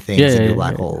send Yeah, things yeah, into a yeah,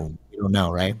 black yeah, yeah. hole. You don't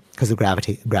know, right? Because the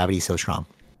gravity is so strong.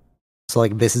 So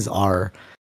like this is our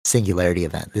singularity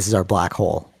event. This is our black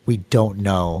hole. We don't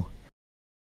know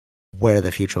where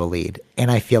the future will lead. And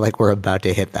I feel like we're about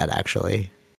to hit that actually.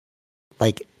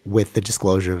 Like with the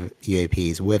disclosure of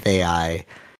UAPs, with AI,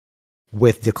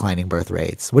 with declining birth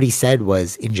rates. What he said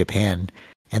was in Japan,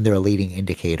 and they're a leading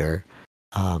indicator,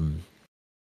 um,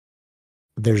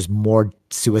 there's more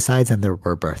suicides than there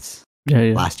were births Yeah,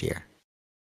 yeah. last year.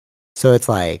 So it's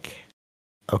like,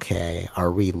 okay,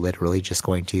 are we literally just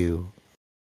going to,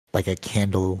 like a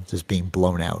candle just being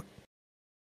blown out?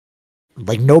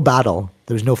 Like no battle,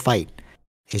 there's no fight.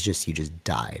 It's just you just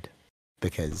died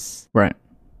because Right.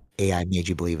 AI made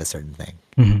you believe a certain thing.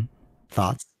 Mm-hmm.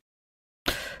 Thoughts?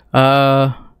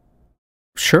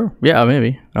 Sure. Yeah,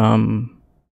 maybe.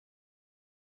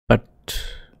 But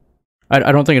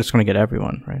I don't think it's going to get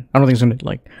everyone, right? I don't think it's going to,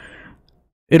 like,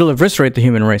 it'll eviscerate the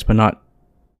human race, but not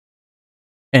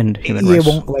end human race.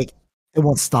 It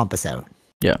won't stomp us out.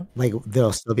 Yeah. Like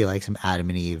there'll still be like some Adam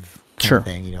and Eve kind Sure. of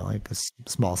thing, you know, like a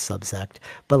small subsect.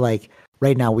 But like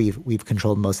right now we've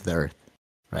controlled most of the earth,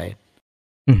 right?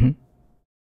 Mm-hmm.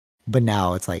 But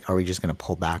now it's like, are we just going to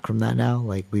pull back from that now?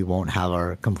 Like we won't have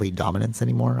our complete dominance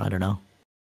anymore? I don't know.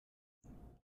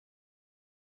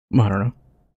 I don't know.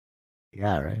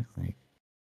 Yeah, right. Like,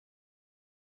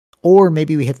 or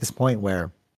maybe we hit this point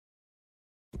where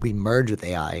we merge with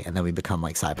AI and then we become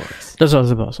like cyborgs. That's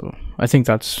also possible. I think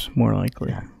that's more likely.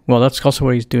 Yeah. Well, that's also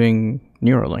what he's doing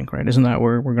Neuralink, right? Isn't that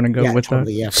where we're going to go Yeah, with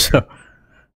totally, that? yeah, for So, sure.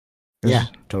 there's-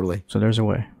 Yeah, totally. So there's a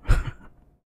way.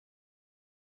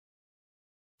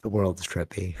 The world's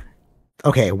trippy.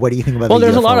 Okay, what do you think about Well, the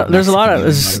there's a lot UFO of there's a lot of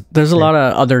Mexican there's a lot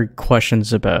of other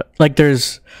questions about, like,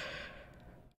 there's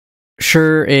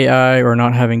sure AI or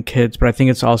not having kids, but I think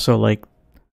it's also like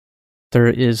there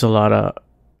is a lot of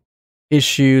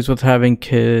issues with having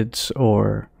kids,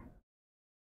 or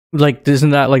like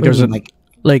isn't that like What do there's you a mean,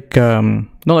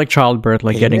 not like childbirth,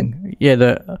 like payment? getting, yeah,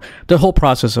 the whole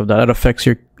process of that affects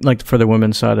your, like, for the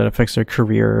women's side, that affects their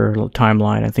career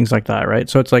timeline and things like that, right?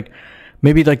 So it's like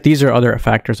maybe like these are other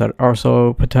factors that are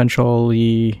also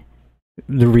potentially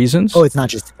the reasons. Oh, it's not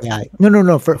just AI.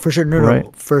 No, for sure. No, Right.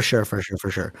 no, for sure.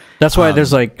 That's why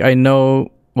there's Um, like, I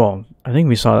know, well, I think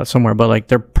we saw that somewhere, but like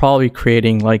they're probably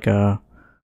creating like a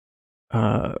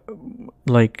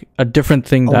different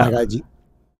thing oh my that God.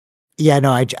 Yeah,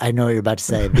 no, I know what you're about to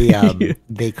say.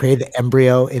 They created the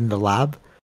embryo in the lab.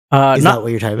 Is that not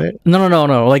what you're talking about?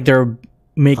 no, like they're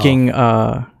making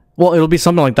well, it'll be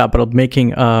something like that, but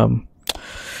making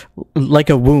like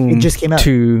a womb. It just came out.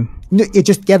 To No, they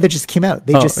just came out.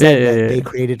 They just said that they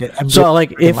created an embryo so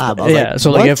like in if the lab. I was yeah, like,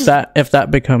 so like what? if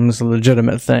that becomes a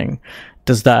legitimate thing,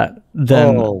 does that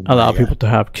then Oh my allow God. people to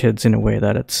have kids in a way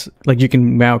that it's like you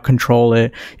can now control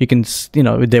it, you can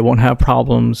they won't have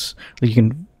problems, like you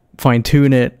can fine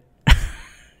tune it.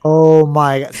 Oh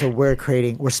my God. So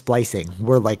we're splicing.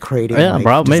 We're like creating Yeah, like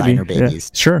bro, maybe. designer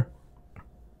babies. Yeah, sure.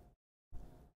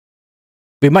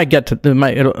 We might get to.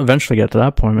 It'll eventually get to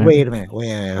that point, man. Wait a minute.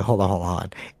 Hold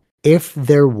on. If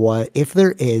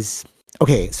there is,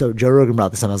 okay, so Joe Rogan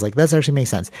brought this up. I was like, that actually makes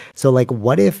sense. So, like,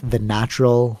 what if the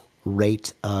natural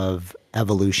rate of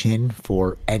evolution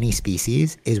for any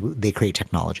species is they create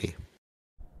technology?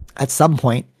 At some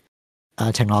point,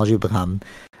 technology will become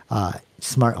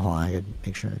smart. Hold on, I gotta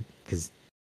make sure because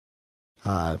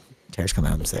Tara's coming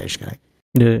home, so I just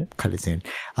gotta cut it soon.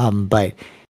 But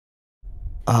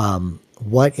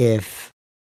what if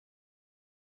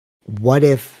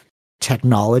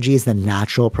technology is the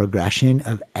natural progression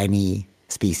of any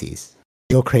species?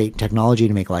 You'll create technology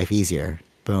to make life easier.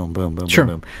 Boom, boom, boom, Sure.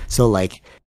 boom, boom. So like,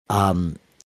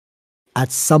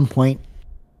 at some point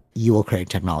you will create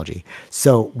technology.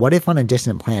 So what if on a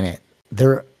distant planet,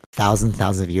 they're thousands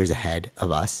of years ahead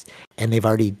of us and they've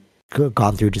already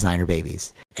gone through designer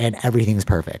babies and everything's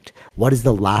perfect? What is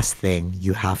the last thing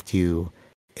you have to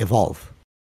evolve?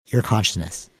 Your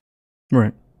consciousness.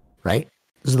 Right. Right?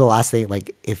 This is the last thing.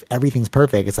 Like, if everything's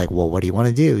perfect, it's like, well, what do you want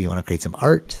to do? You want to create some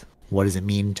art? What does it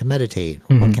mean to meditate?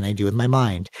 What can I do with my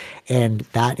mind? And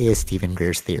that is Stephen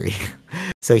Greer's theory.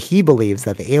 So he believes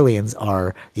that the aliens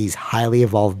are these highly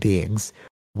evolved beings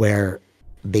where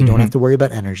they don't have to worry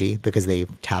about energy because they've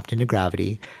tapped into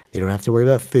gravity. They don't have to worry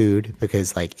about food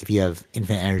because, like, if you have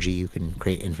infinite energy, you can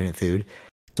create infinite food.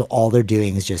 So all they're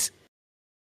doing is just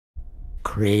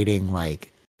creating,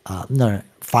 like,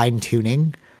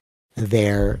 fine-tuning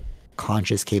their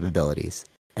conscious capabilities.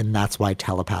 And that's why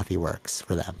telepathy works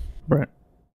for them. Right.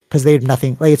 Because they have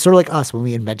nothing, like, it's sort of like us when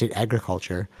we invented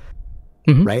agriculture,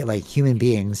 right? Like, human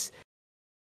beings,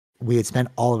 we would spend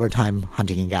all of our time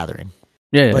hunting and gathering.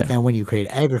 But then when you create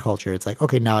agriculture, it's like,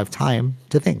 okay, now I have time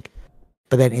to think.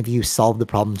 But then if you solve the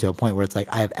problem to a point where it's like,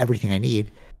 I have everything I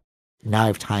need, now I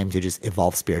have time to just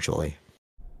evolve spiritually.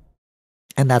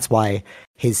 And that's why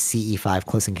his CE5,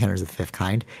 Close Encounters of the Fifth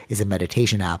Kind, is a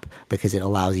meditation app because it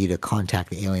allows you to contact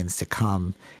the aliens to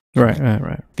come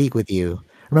right. speak with you.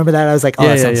 Remember that? I was like, oh,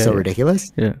 that sounds so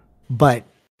ridiculous. Yeah. But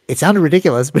it sounded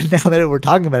ridiculous. But now that we're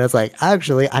talking about it, it's like,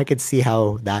 actually, I could see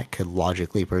how that could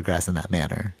logically progress in that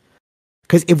manner.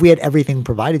 Because if we had everything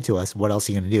provided to us, what else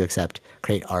are you going to do except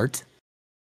create art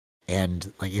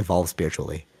and, like, evolve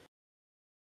spiritually?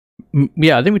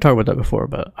 Yeah, I think we talked about that before,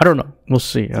 but I don't know. We'll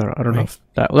see. I don't know if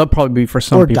that'll probably be for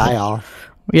some or people. Die off.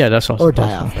 Yeah, that's also or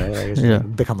possible. Die off, right?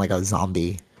 Like, become like a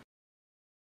zombie,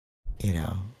 you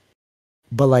know.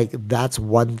 But, like, that's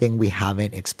one thing we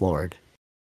haven't explored.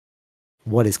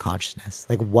 What is consciousness?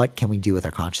 Like, what can we do with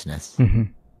our consciousness?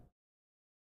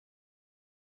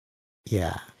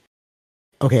 Yeah.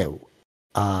 Okay.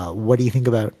 What do you think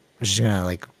about? I'm just gonna,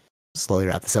 like, slowly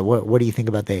wrap this up. What do you think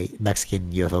about the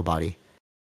Mexican UFO body?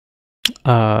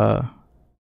 I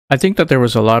think that there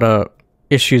was a lot of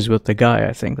issues with the guy.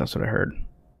 I think that's what I heard.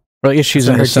 Well, issues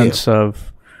in the sense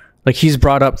of, like, he's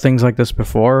brought up things like this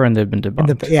before and they've been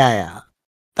debunked. Yeah.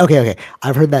 Okay.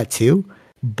 I've heard that too.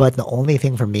 But the only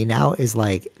thing for me now is,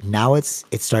 like, now it's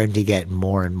starting to get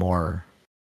more and more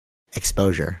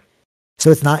exposure.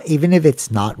 So it's not, even if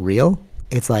it's not real,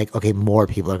 it's like, okay, more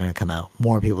people are going to come out.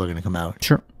 More people are going to come out.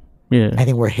 Sure. Yeah. I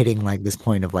think we're hitting, like, this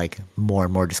point of, like, more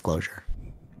and more disclosure.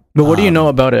 But what do you know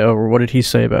about it, or what did he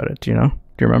say about it? Do you know? Do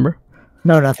you remember?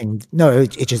 No, nothing. No,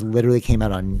 it just literally came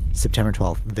out on September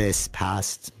 12th, this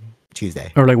past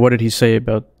Tuesday. Or, like, what did he say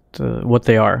about what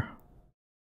they are?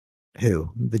 Who?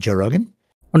 The Joe Rogan?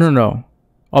 Oh, no.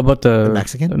 All about the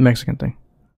Mexican thing.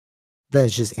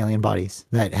 That's just alien bodies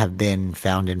that have been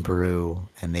found in Peru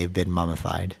and they've been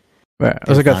mummified. Right. It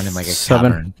was like found in, like, a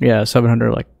cavern. Yeah,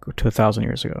 700 like to 1,000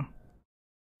 years ago.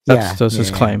 That's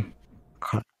his claim.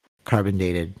 Carbon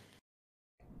dated.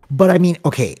 But I mean,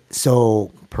 okay,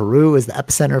 so Peru is the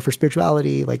epicenter for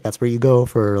spirituality. Like, that's where you go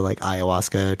for, like,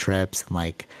 ayahuasca trips. And,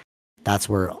 like, that's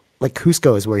where, like,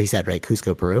 Cusco is where he said, right?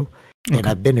 Cusco, Peru. Okay. And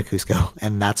I've been to Cusco,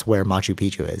 and that's where Machu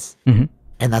Picchu is. And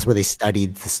that's where they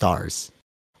studied the stars.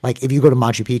 Like, if you go to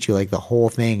Machu Picchu, like, the whole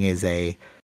thing is a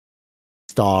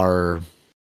star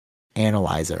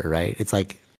analyzer, right? It's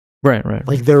like, right.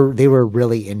 Like, they were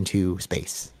really into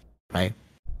space, right?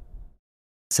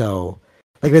 So,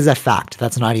 like, there's a fact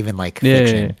that's not even, like,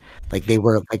 fiction. Yeah. Like, they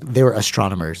were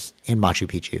astronomers in Machu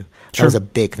Picchu. That was a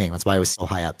big thing. That's why it was so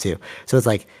high up too. So it's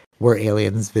like, were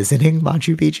aliens visiting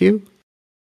Machu Picchu?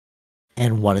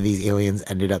 And one of these aliens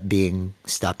ended up being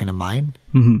stuck in a mine.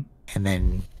 And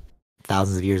then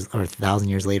 1,000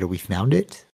 years later, we found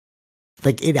it.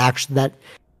 Like, it actually,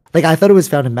 like, I thought it was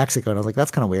found in Mexico, and I was like,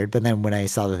 that's kind of weird. But then when I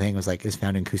saw the thing, it was like, it was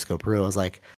found in Cusco, Peru. I was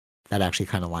like, that actually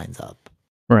kind of lines up.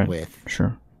 With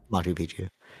Machu Picchu.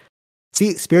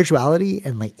 See, spirituality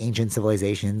and, like, ancient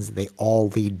civilizations, they all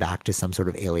lead back to some sort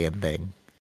of alien thing.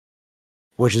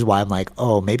 which is why I'm like,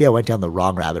 oh, maybe I went down the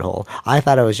wrong rabbit hole. I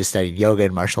thought I was just studying yoga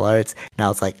and martial arts. Now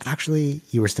it's like, actually,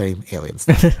 you were studying alien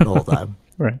stuff the whole time.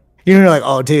 Right. You're like,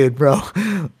 oh, dude, bro,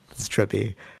 it's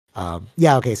trippy.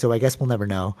 Yeah, okay, so I guess we'll never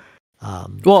know.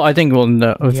 Well, I think we'll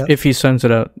know Yep. if he sends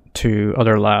it out to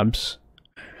other labs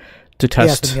to Yeah,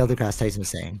 test. so Neil deGrasse Tyson was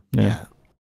saying. Yeah.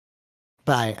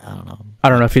 But I don't know. I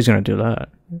don't know if he's going to do that.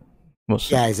 We'll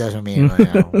see. Yeah, that's what I mean. Like,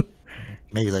 I don't-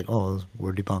 maybe like, oh,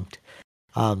 we're debunked.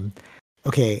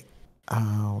 Okay.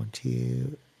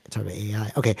 To talk about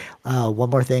AI. Okay. One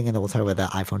more thing, and then we'll talk about the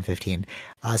iPhone 15.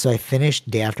 So I finished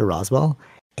Day After Roswell,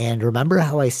 and remember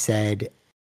how I said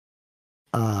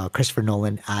Christopher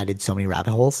Nolan added so many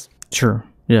rabbit holes? Sure.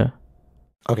 Yeah.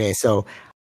 Okay, so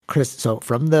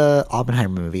from the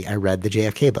Oppenheimer movie, I read the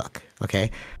JFK book.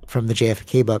 Okay, from the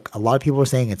JFK book, a lot of people were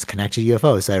saying it's connected to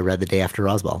UFOs, so I read The Day After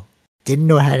Roswell. Didn't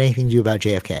know it had anything to do about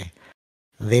JFK.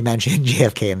 They mentioned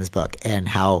JFK in this book and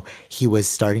how he was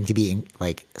starting to be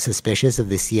like suspicious of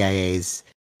the CIA's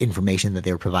information that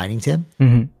they were providing to him.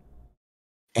 Mm-hmm.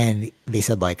 And they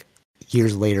said like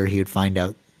years later he would find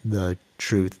out the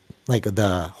truth, like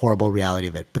the horrible reality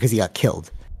of it, because he got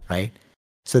killed, right?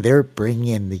 So they're bringing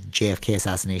in the JFK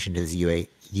assassination to this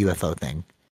UFO thing.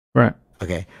 Right.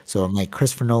 Okay. So I'm like,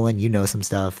 Christopher Nolan, you know some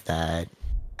stuff that...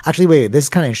 Actually, wait, this is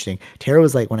kind of interesting. Tara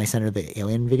was like, when I sent her the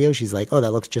alien video, she's like, oh, that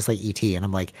looks just like E.T. And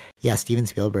I'm like, yeah, Steven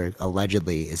Spielberg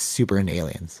allegedly is super into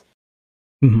aliens.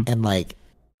 Mm-hmm. And like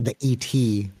the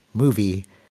E.T. movie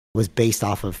was based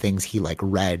off of things he like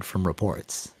read from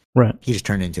reports. Right. He just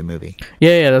turned it into a movie.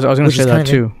 Yeah, I was going to say that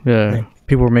too. Yeah. Right.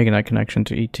 People were making that connection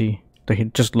to E.T. That he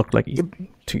just looked like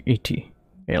to E.T.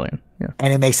 alien. Yeah.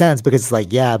 And it makes sense because it's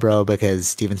like, yeah, bro, because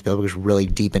Steven Spielberg is really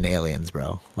deep in aliens,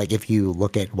 bro. Like if you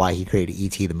look at why he created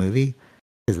E.T. the movie,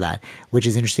 is that, which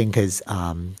is interesting because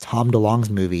Tom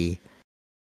DeLonge's movie.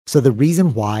 So the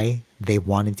reason why they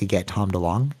wanted to get Tom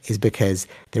DeLonge is because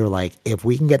they were like, if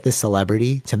we can get this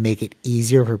celebrity to make it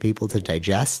easier for people to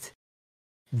digest,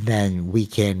 then we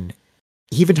can.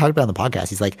 He even talked about it on the podcast.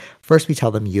 He's like, first we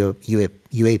tell them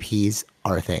UAPs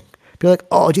are a thing. Be like,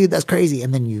 oh, dude, that's crazy.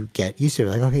 And then you get used to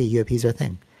it. Like, okay, UAPs are a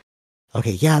thing.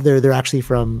 Okay, yeah, they're actually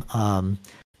from,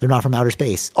 they're not from outer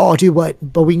space. Oh, dude, what?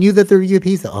 But we knew that they're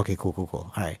UAPs, though. Okay, cool.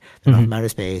 All right, they're not from outer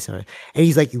space. And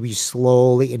he's like, we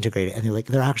slowly integrate it, and they're like,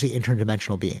 they're actually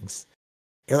interdimensional beings.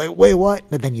 You're like, wait, what?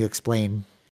 But then you explain,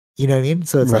 you know what I mean?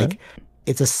 So it's like,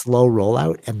 it's a slow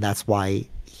rollout, and that's why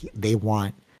they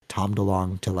want Tom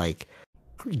DeLonge to like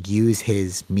use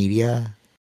his media.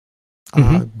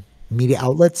 Media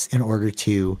outlets in order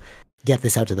to get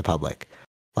this out to the public,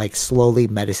 like slowly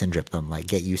medicine drip them, like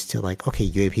get used to like, okay,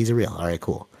 UAPs are real. All right,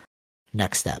 cool.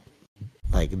 Next step,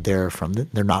 like they're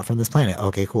not from this planet.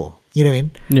 Okay, cool. You know what I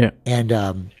mean? Yeah.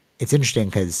 And it's interesting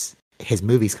because his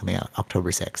movie's coming out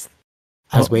October 6th.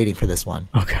 I was waiting for this one.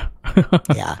 Okay.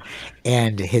 Yeah,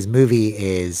 and his movie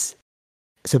is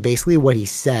so basically what he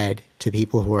said to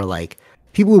people who are like,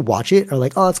 people who watch it are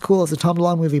like, oh, it's cool. It's a Tom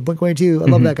DeLonge movie. Blink-182.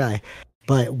 I love that guy.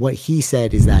 But what he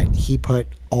said is that he put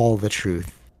all the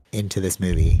truth into this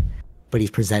movie, but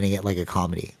he's presenting it like a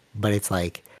comedy. But it's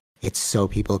like, it's so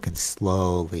people can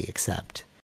slowly accept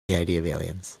the idea of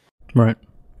aliens. Right.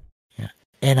 Yeah.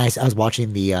 And I was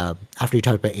watching the, after you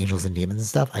talked about angels and demons and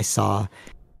stuff, I saw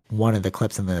one of the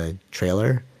clips in the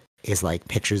trailer is like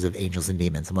pictures of angels and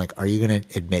demons. I'm like, are you going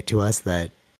to admit to us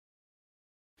that,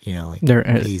 you know, like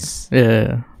these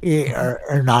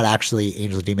are not actually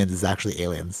angels and demons, it's actually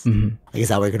aliens? Mm-hmm. Like, is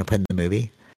that what you're going to put in the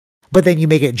movie? But then you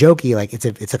make it jokey, like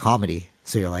it's a comedy.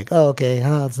 So you're like, oh, okay,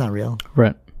 it's not real.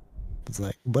 Right. It's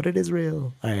like, but it is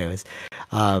real. Anyways,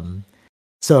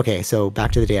 so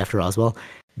back to The Day After Roswell.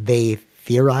 They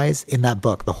theorize in that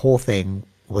book, the whole thing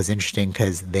was interesting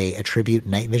because they attribute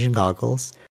night vision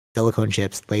goggles, silicone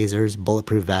chips, lasers,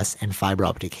 bulletproof vests, and fiber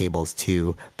optic cables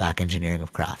to back engineering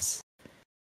of crafts.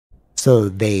 So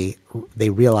they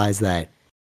realized that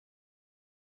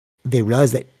the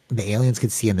aliens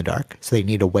could see in the dark, so they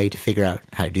need a way to figure out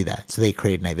how to do that. So they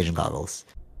created night vision goggles.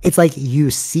 It's like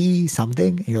you see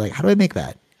something and you're like, how do I make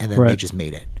that? And then they just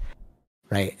made it.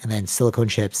 Right. And then silicone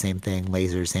chips, same thing.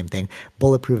 Lasers, same thing.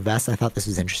 Bulletproof vests. I thought this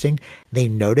was interesting. They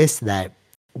noticed that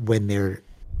when they're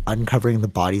uncovering the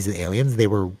bodies of the aliens,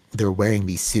 they're wearing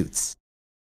these suits.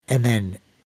 And then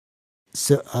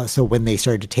so when they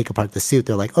started to take apart the suit,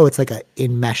 they're like, oh, it's like a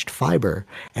enmeshed fiber.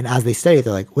 And as they study it,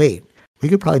 they're like, wait, we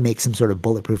could probably make some sort of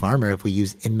bulletproof armor if we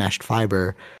use enmeshed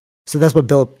fiber. So that's what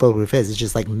bulletproof is. It's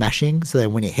just like meshing so that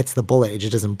when it hits the bullet, it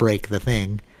just doesn't break the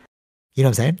thing. You know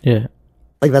what I'm saying? Yeah.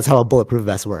 Like that's how a bulletproof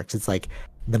vest works. It's like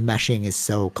the meshing is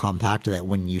so compact that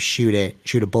when you shoot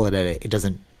a bullet at it, it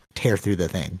doesn't tear through the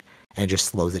thing and it just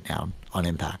slows it down on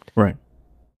impact. Right.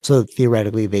 So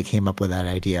theoretically, they came up with that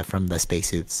idea from the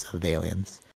spacesuits of the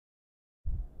aliens.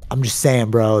 I'm just saying,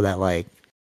 bro, that like,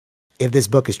 if this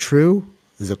book is true,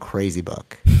 this is a crazy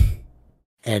book,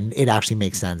 and it actually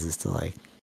makes sense as to like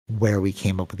where we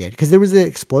came up with the idea. Because there was an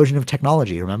explosion of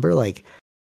technology. Remember, like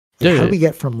Yeah, how yeah. do we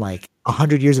get from like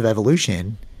 100 years of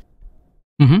evolution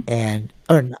Mhm. and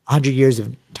or 100 years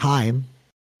of time,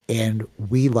 and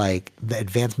we like the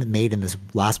advancement made in this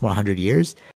last 100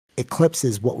 years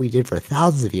eclipses what we did for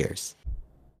thousands of years.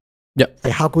 Yep.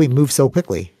 Like, how can we move so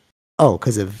quickly? Oh,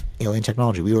 because of alien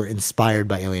technology. We were inspired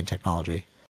by alien technology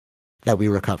that we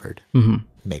recovered. Mhm.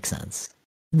 Makes sense.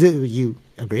 Do you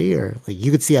agree, or like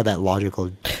you could see how that logical?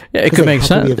 Yeah, it 'Cause, could like, make how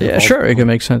could we sense. have Yeah, evolved sure, it from- could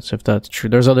make sense if that's true.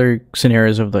 There's other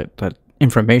scenarios of that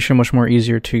information much more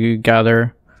easier to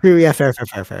gather. True, yeah, fair.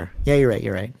 Yeah,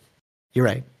 you're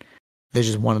right. There's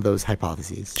just one of those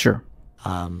hypotheses. Sure.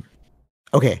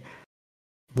 Okay,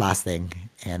 last thing,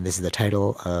 and this is the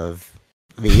title of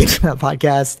the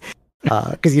podcast,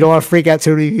 because you don't want to freak out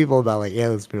too many people about like, yeah,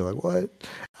 those people are like, what?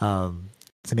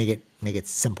 To make it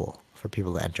simple for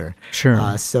people to enter.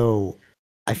 Sure. So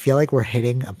I feel like we're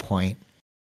hitting a point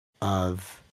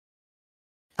of.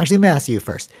 Actually, let me ask you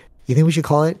first. You think we should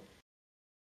call it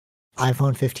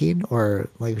iPhone 15, or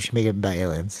like we should make it about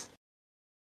aliens?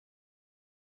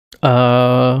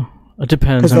 It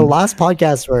depends Because the on. last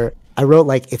podcast where I wrote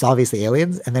like it's obviously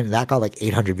aliens, and then that got like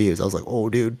 800 views. I was like, oh,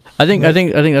 dude. I think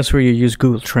that's where you use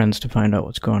Google Trends to find out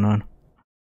what's going on.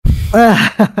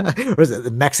 Or is it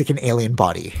the Mexican alien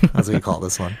body? That's what we call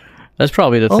this one. That's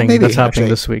probably the thing maybe, that's happening actually.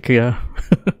 this week. Yeah.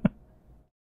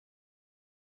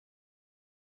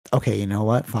 Okay, you know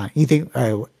what? Fine. You think? All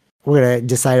right, we're gonna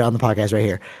decide on the podcast right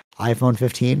here: iPhone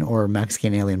 15 or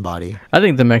Mexican alien body. I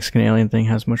think the Mexican alien thing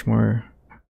has much more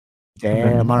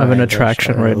Damn, all of an right,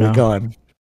 attraction all right now.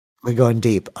 We're going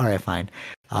deep. All right, fine.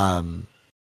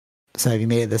 So if you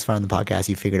made it this far in the podcast,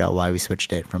 you figured out why we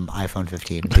switched it from iPhone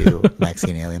 15 to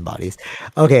Mexican alien bodies.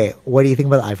 Okay, what do you think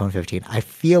about the iPhone 15? I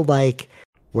feel like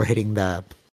we're hitting the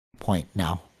point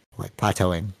now, like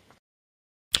plateauing.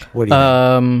 What do you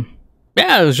think?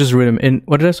 Yeah, it was just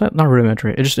what did I say? Not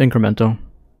rudimentary. It's just incremental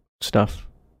stuff.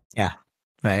 Yeah,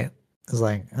 right. It's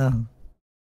like, I'm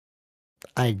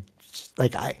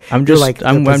just like,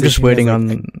 I'm just waiting like,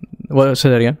 on. What? Say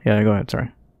that again. Yeah, go ahead. Sorry.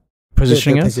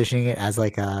 Positioning it. Positioning it as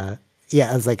like a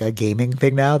gaming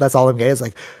thing now. That's all I'm getting. It's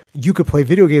like you could play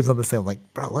video games on this thing. I'm like,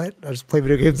 bro, what? I just play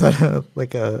video games on a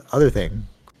other thing.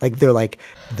 Like they're like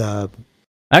the.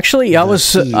 Actually, I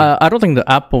was. feed. I don't think the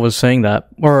Apple was saying that,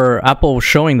 or Apple was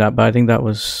showing that, but I think that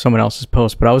was someone else's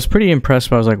post. But I was pretty impressed.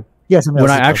 But I was like, when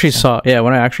I actually saw,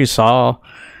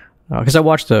 because I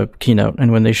watched the keynote,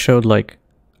 and when they showed like,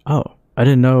 oh, I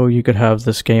didn't know you could have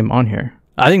this game on here.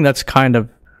 I think that's kind of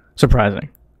surprising.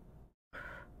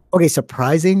 Okay,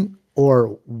 surprising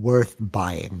or worth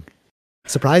buying?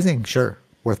 Surprising, sure.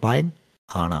 Worth buying?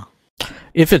 I don't know.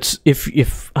 If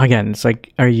again, it's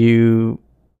like, are you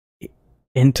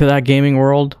into that gaming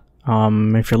world?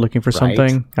 If you're looking for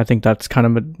something, I think that's kind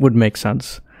of would make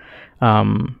sense.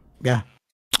 Yeah.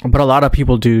 But a lot of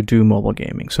people do mobile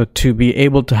gaming, so to be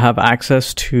able to have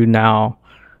access to now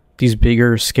these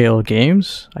bigger scale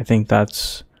games, I think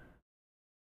that's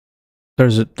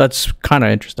kind of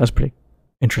interesting. That's pretty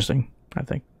interesting, I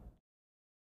think.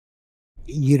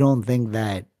 You don't think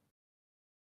that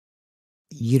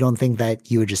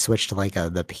you would just switch to like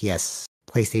the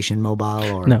PlayStation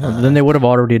Mobile or No, then they would have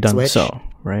already done Switch? so,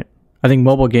 right? I think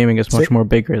mobile gaming is much So- more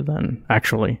bigger than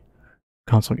actually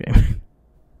console gaming.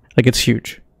 Like, it's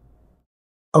huge.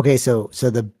 Okay, so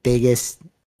the biggest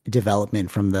development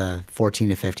from the 14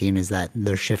 to 15 is that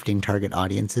they're shifting target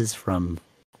audiences from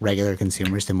regular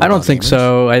consumers to mobile I don't think gamers?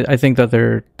 so. I think that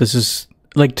this is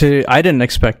like I didn't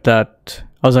expect that.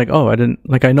 I was like, oh,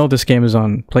 I know this game is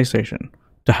on PlayStation.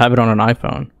 To have it on an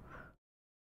iPhone,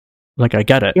 like, I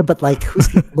get it. Yeah, but like who's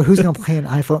gonna play an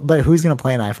iPhone? But who's gonna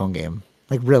play an iPhone game?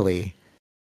 Like, really?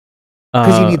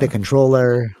 Because you need the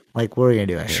controller. Like, what are we gonna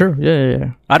do? Out here? Sure,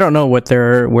 yeah. I don't know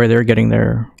where they're getting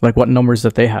their, like, what numbers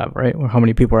that they have, right? Or how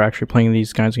many people are actually playing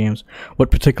these kinds of games,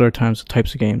 what particular types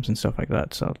of games and stuff like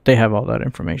that. So they have all that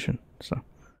information. So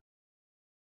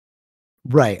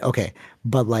Right. Okay.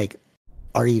 But like,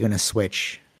 are you gonna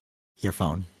switch your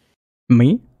phone?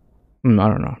 me, I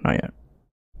don't know, not yet.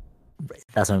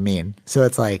 That's what I mean. So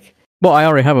it's like, Well, I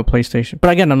already have a PlayStation, but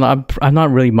again, I'm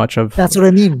not really much of that's what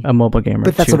I mean. a mobile gamer.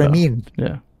 But that's too, what I though. mean.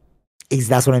 Yeah.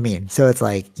 That's what I mean. So it's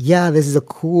like, yeah, this is a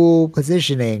cool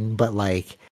positioning, but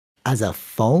like, as a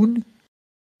phone,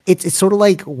 it's sort of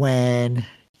like when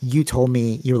you told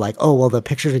me you were like, oh, well, the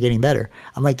pictures are getting better.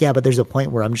 I'm like, yeah, but there's a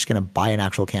point where I'm just gonna buy an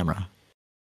actual camera.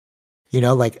 You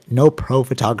know, like no pro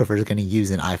photographer is going to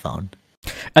use an iPhone.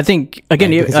 I think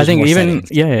again, Right, because I there's think more even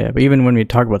settings. but even when we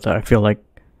talk about that, I feel like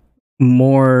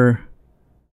more.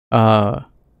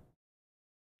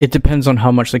 It depends on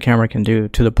how much the camera can do,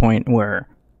 to the point where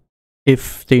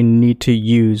if they need to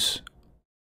use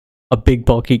a big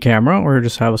bulky camera or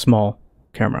just have a small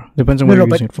camera, depends on No, what no,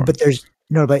 you're using it for. but there's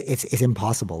no, but it's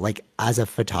impossible. Like as a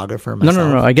photographer No.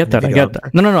 myself I get and a that. I get that.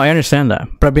 videographer, No. I understand that.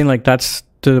 But I mean, like, that's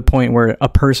to the point where a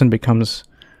person becomes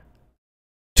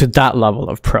to that level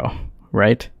of pro,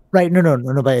 right? right? No,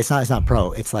 but it's not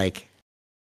pro. It's like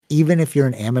even if you're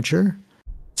an amateur,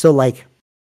 so like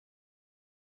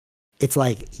it's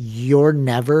like you're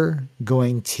never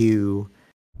going to,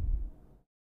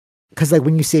 because like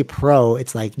when you say pro,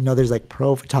 it's like no, there's like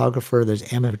pro photographer,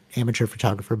 there's amateur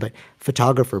photographer, but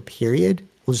photographer period.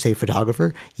 We'll just say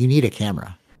photographer. You need a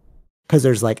camera because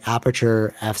there's like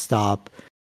aperture, f-stop,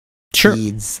 Sure.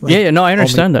 feeds. Yeah. No, I so many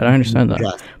understand that. I things you understand can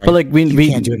that. adjust, But right? like You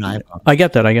can't do an iPhone. I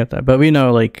get that. But we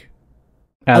know, like,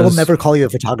 I will as never call you a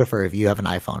photographer if you have an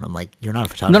iPhone. I'm like, you're not a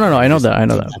photographer. no. I You know just that. I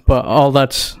know take that. an But all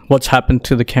that's what's happened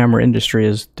to the camera industry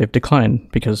is they've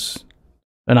declined because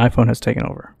an iPhone has taken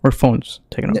over, or phones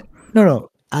taken over. No.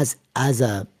 As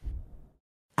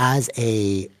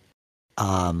a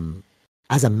um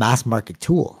as a mass market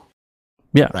tool,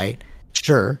 Yeah. right?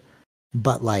 Sure,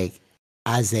 but like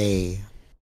as a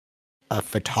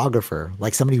photographer,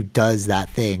 like somebody who does that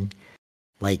thing,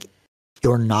 like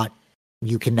you're not.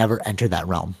 You can never enter that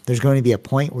realm. There's going to be a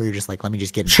point where you're just like, let me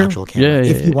just get an Sure. actual camera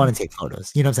Yeah. if you want to take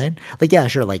photos. You know what I'm saying? Like, yeah,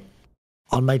 sure. Like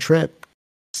on my trip,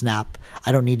 snap.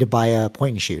 I don't need to buy a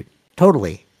point and shoot.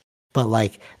 Totally. But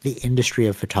like the industry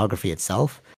of photography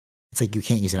itself, it's like you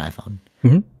can't use an iPhone.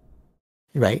 Mhm.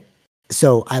 Right?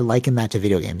 So I liken that to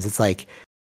video games. It's like,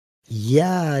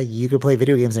 yeah, you could play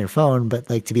video games on your phone, but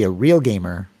like to be a real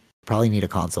gamer, you probably need a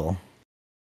console.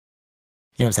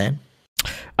 You know what I'm saying?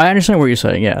 I understand what you're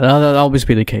saying. Yeah, that'll always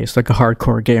be the case. Like a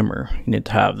hardcore gamer, you need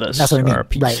to have this, That's what I mean. or a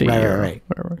PC, Right.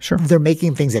 whatever. Sure. They're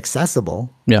making things accessible.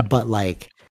 Yeah. But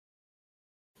like,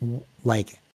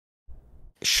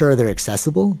 sure, they're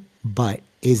accessible, but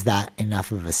is that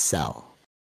enough of a sell?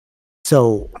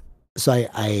 So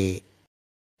I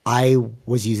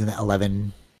was using the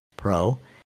 11 Pro,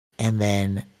 and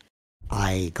then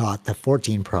I got the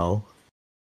 14 Pro,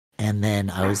 and then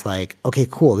I was like, okay,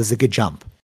 cool, this is a good jump.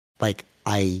 Like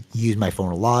I use my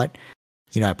phone a lot,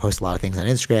 you know, I post a lot of things on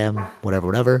Instagram,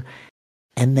 whatever.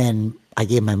 And then I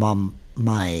gave my mom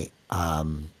my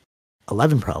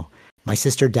 11 Pro. My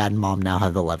sister, dad, and mom now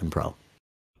have the 11 Pro,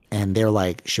 and they're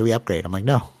like, should we upgrade? I'm like,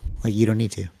 no, like you don't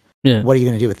need to. Yeah. What are you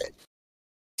gonna do with it?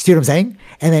 See what I'm saying?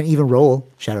 And then even Roll,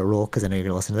 shout out Roll, because I know you're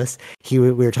gonna listen to this. We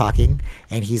were talking,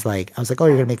 and he's like, I was like, oh,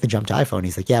 you're gonna make the jump to iPhone.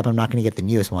 He's like, yeah, but I'm not gonna get the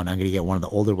newest one. I'm gonna get one of the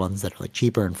older ones that are like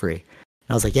cheaper and free.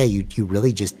 And I was like, yeah, you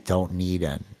really just don't need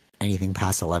anything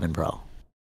past 11 Pro.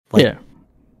 Like, Yeah.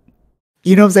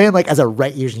 you know what I'm saying? Like as a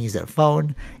right, you're gonna use it on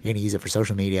phone. You're gonna use it for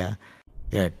social media.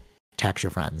 You're gonna text your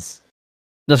friends.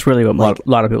 That's really what Like- a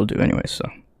lot of people do anyway. So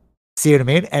See what I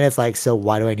mean? And it's like, so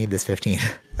why do I need this 15?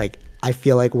 Like, I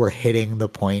feel like we're hitting the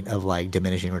point of like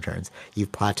diminishing returns.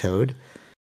 You've plateaued.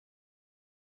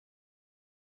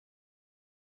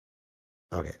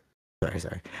 Okay.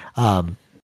 Sorry. I'm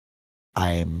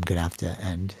gonna have to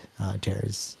end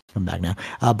Tara's from back now.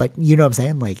 But you know what I'm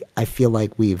saying? Like, I feel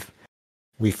like we've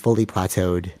fully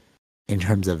plateaued in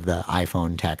terms of the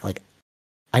iPhone tech. Like,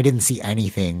 I didn't see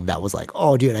anything that was like,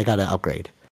 oh, dude, I gotta upgrade.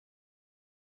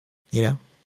 You know?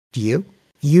 Do you?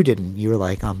 You didn't. You were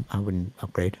like, I wouldn't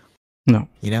upgrade. no.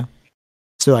 You know?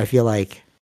 So I feel like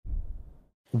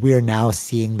we're now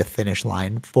seeing the finish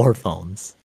line for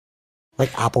phones.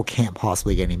 Like Apple can't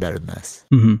possibly get any better than this.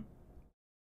 Hmm.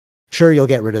 Sure, you'll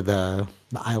get rid of the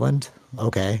island.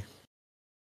 Okay.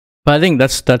 But I think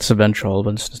that's eventual,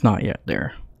 but it's not yet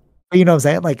there. But you know what I'm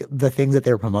saying? Like the things that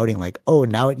they're promoting, like, oh,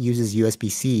 now it uses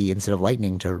USB-C instead of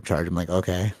Lightning to charge. I'm like,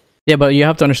 okay. Yeah, but you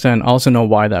have to also know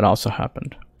why that also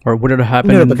happened, or would it have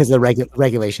happened? No, because of the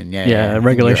regulation. Yeah,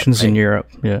 regulations in Europe.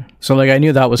 Yeah. So like I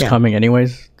knew that was Yeah. coming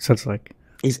anyways. So it's like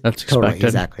that's Totally,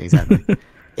 expected. exactly.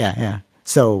 Yeah.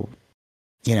 So,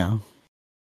 you know,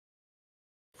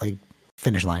 like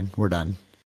finish line, we're done.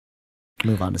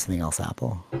 Move on to something else,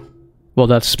 Apple. Well,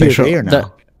 that's Do you spatial. agree or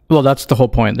no? Well, that's the whole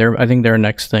point. I think their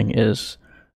next thing is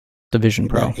the Vision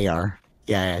Pro. The AR.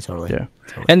 Yeah, totally. Yeah.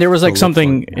 Totally. And there was like So look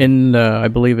something for it. in I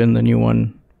believe in the new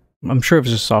one. I'm sure it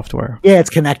was just software. Yeah, it's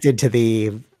connected to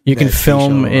the. You can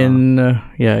film spatial, in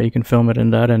you can film it in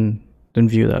that and then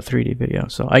view that 3D video.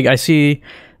 So I see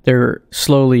they're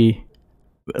slowly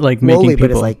like making Slowly, but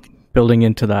people it's like, building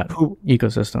into that who-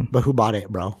 ecosystem. but who bought it,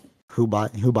 bro? Who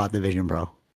bought the Vision Pro?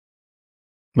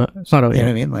 But it's not. You know what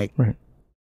I mean? Like, right.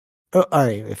 oh, all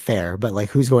right, fair. But like,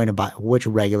 who's going to buy? Which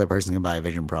regular person can buy a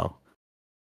Vision Pro?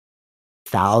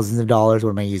 Thousands of dollars.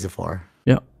 What am I use it for?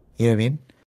 Yeah. You know what I mean?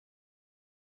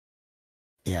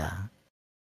 Yeah.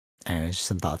 Anyways, just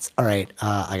some thoughts. All right,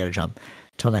 I gotta jump.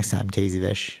 Till next time, take it easy,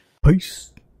 Vish.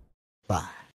 Peace. Bye.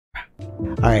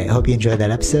 All right, I hope you enjoyed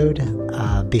that episode.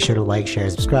 Be sure to like, share,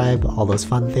 subscribe, all those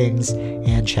fun things,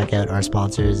 and check out our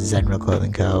sponsors, Zenro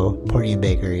Clothing Co., Portian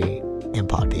Bakery, and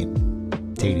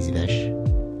Podbean. Take it easy,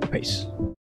 Vish. Peace.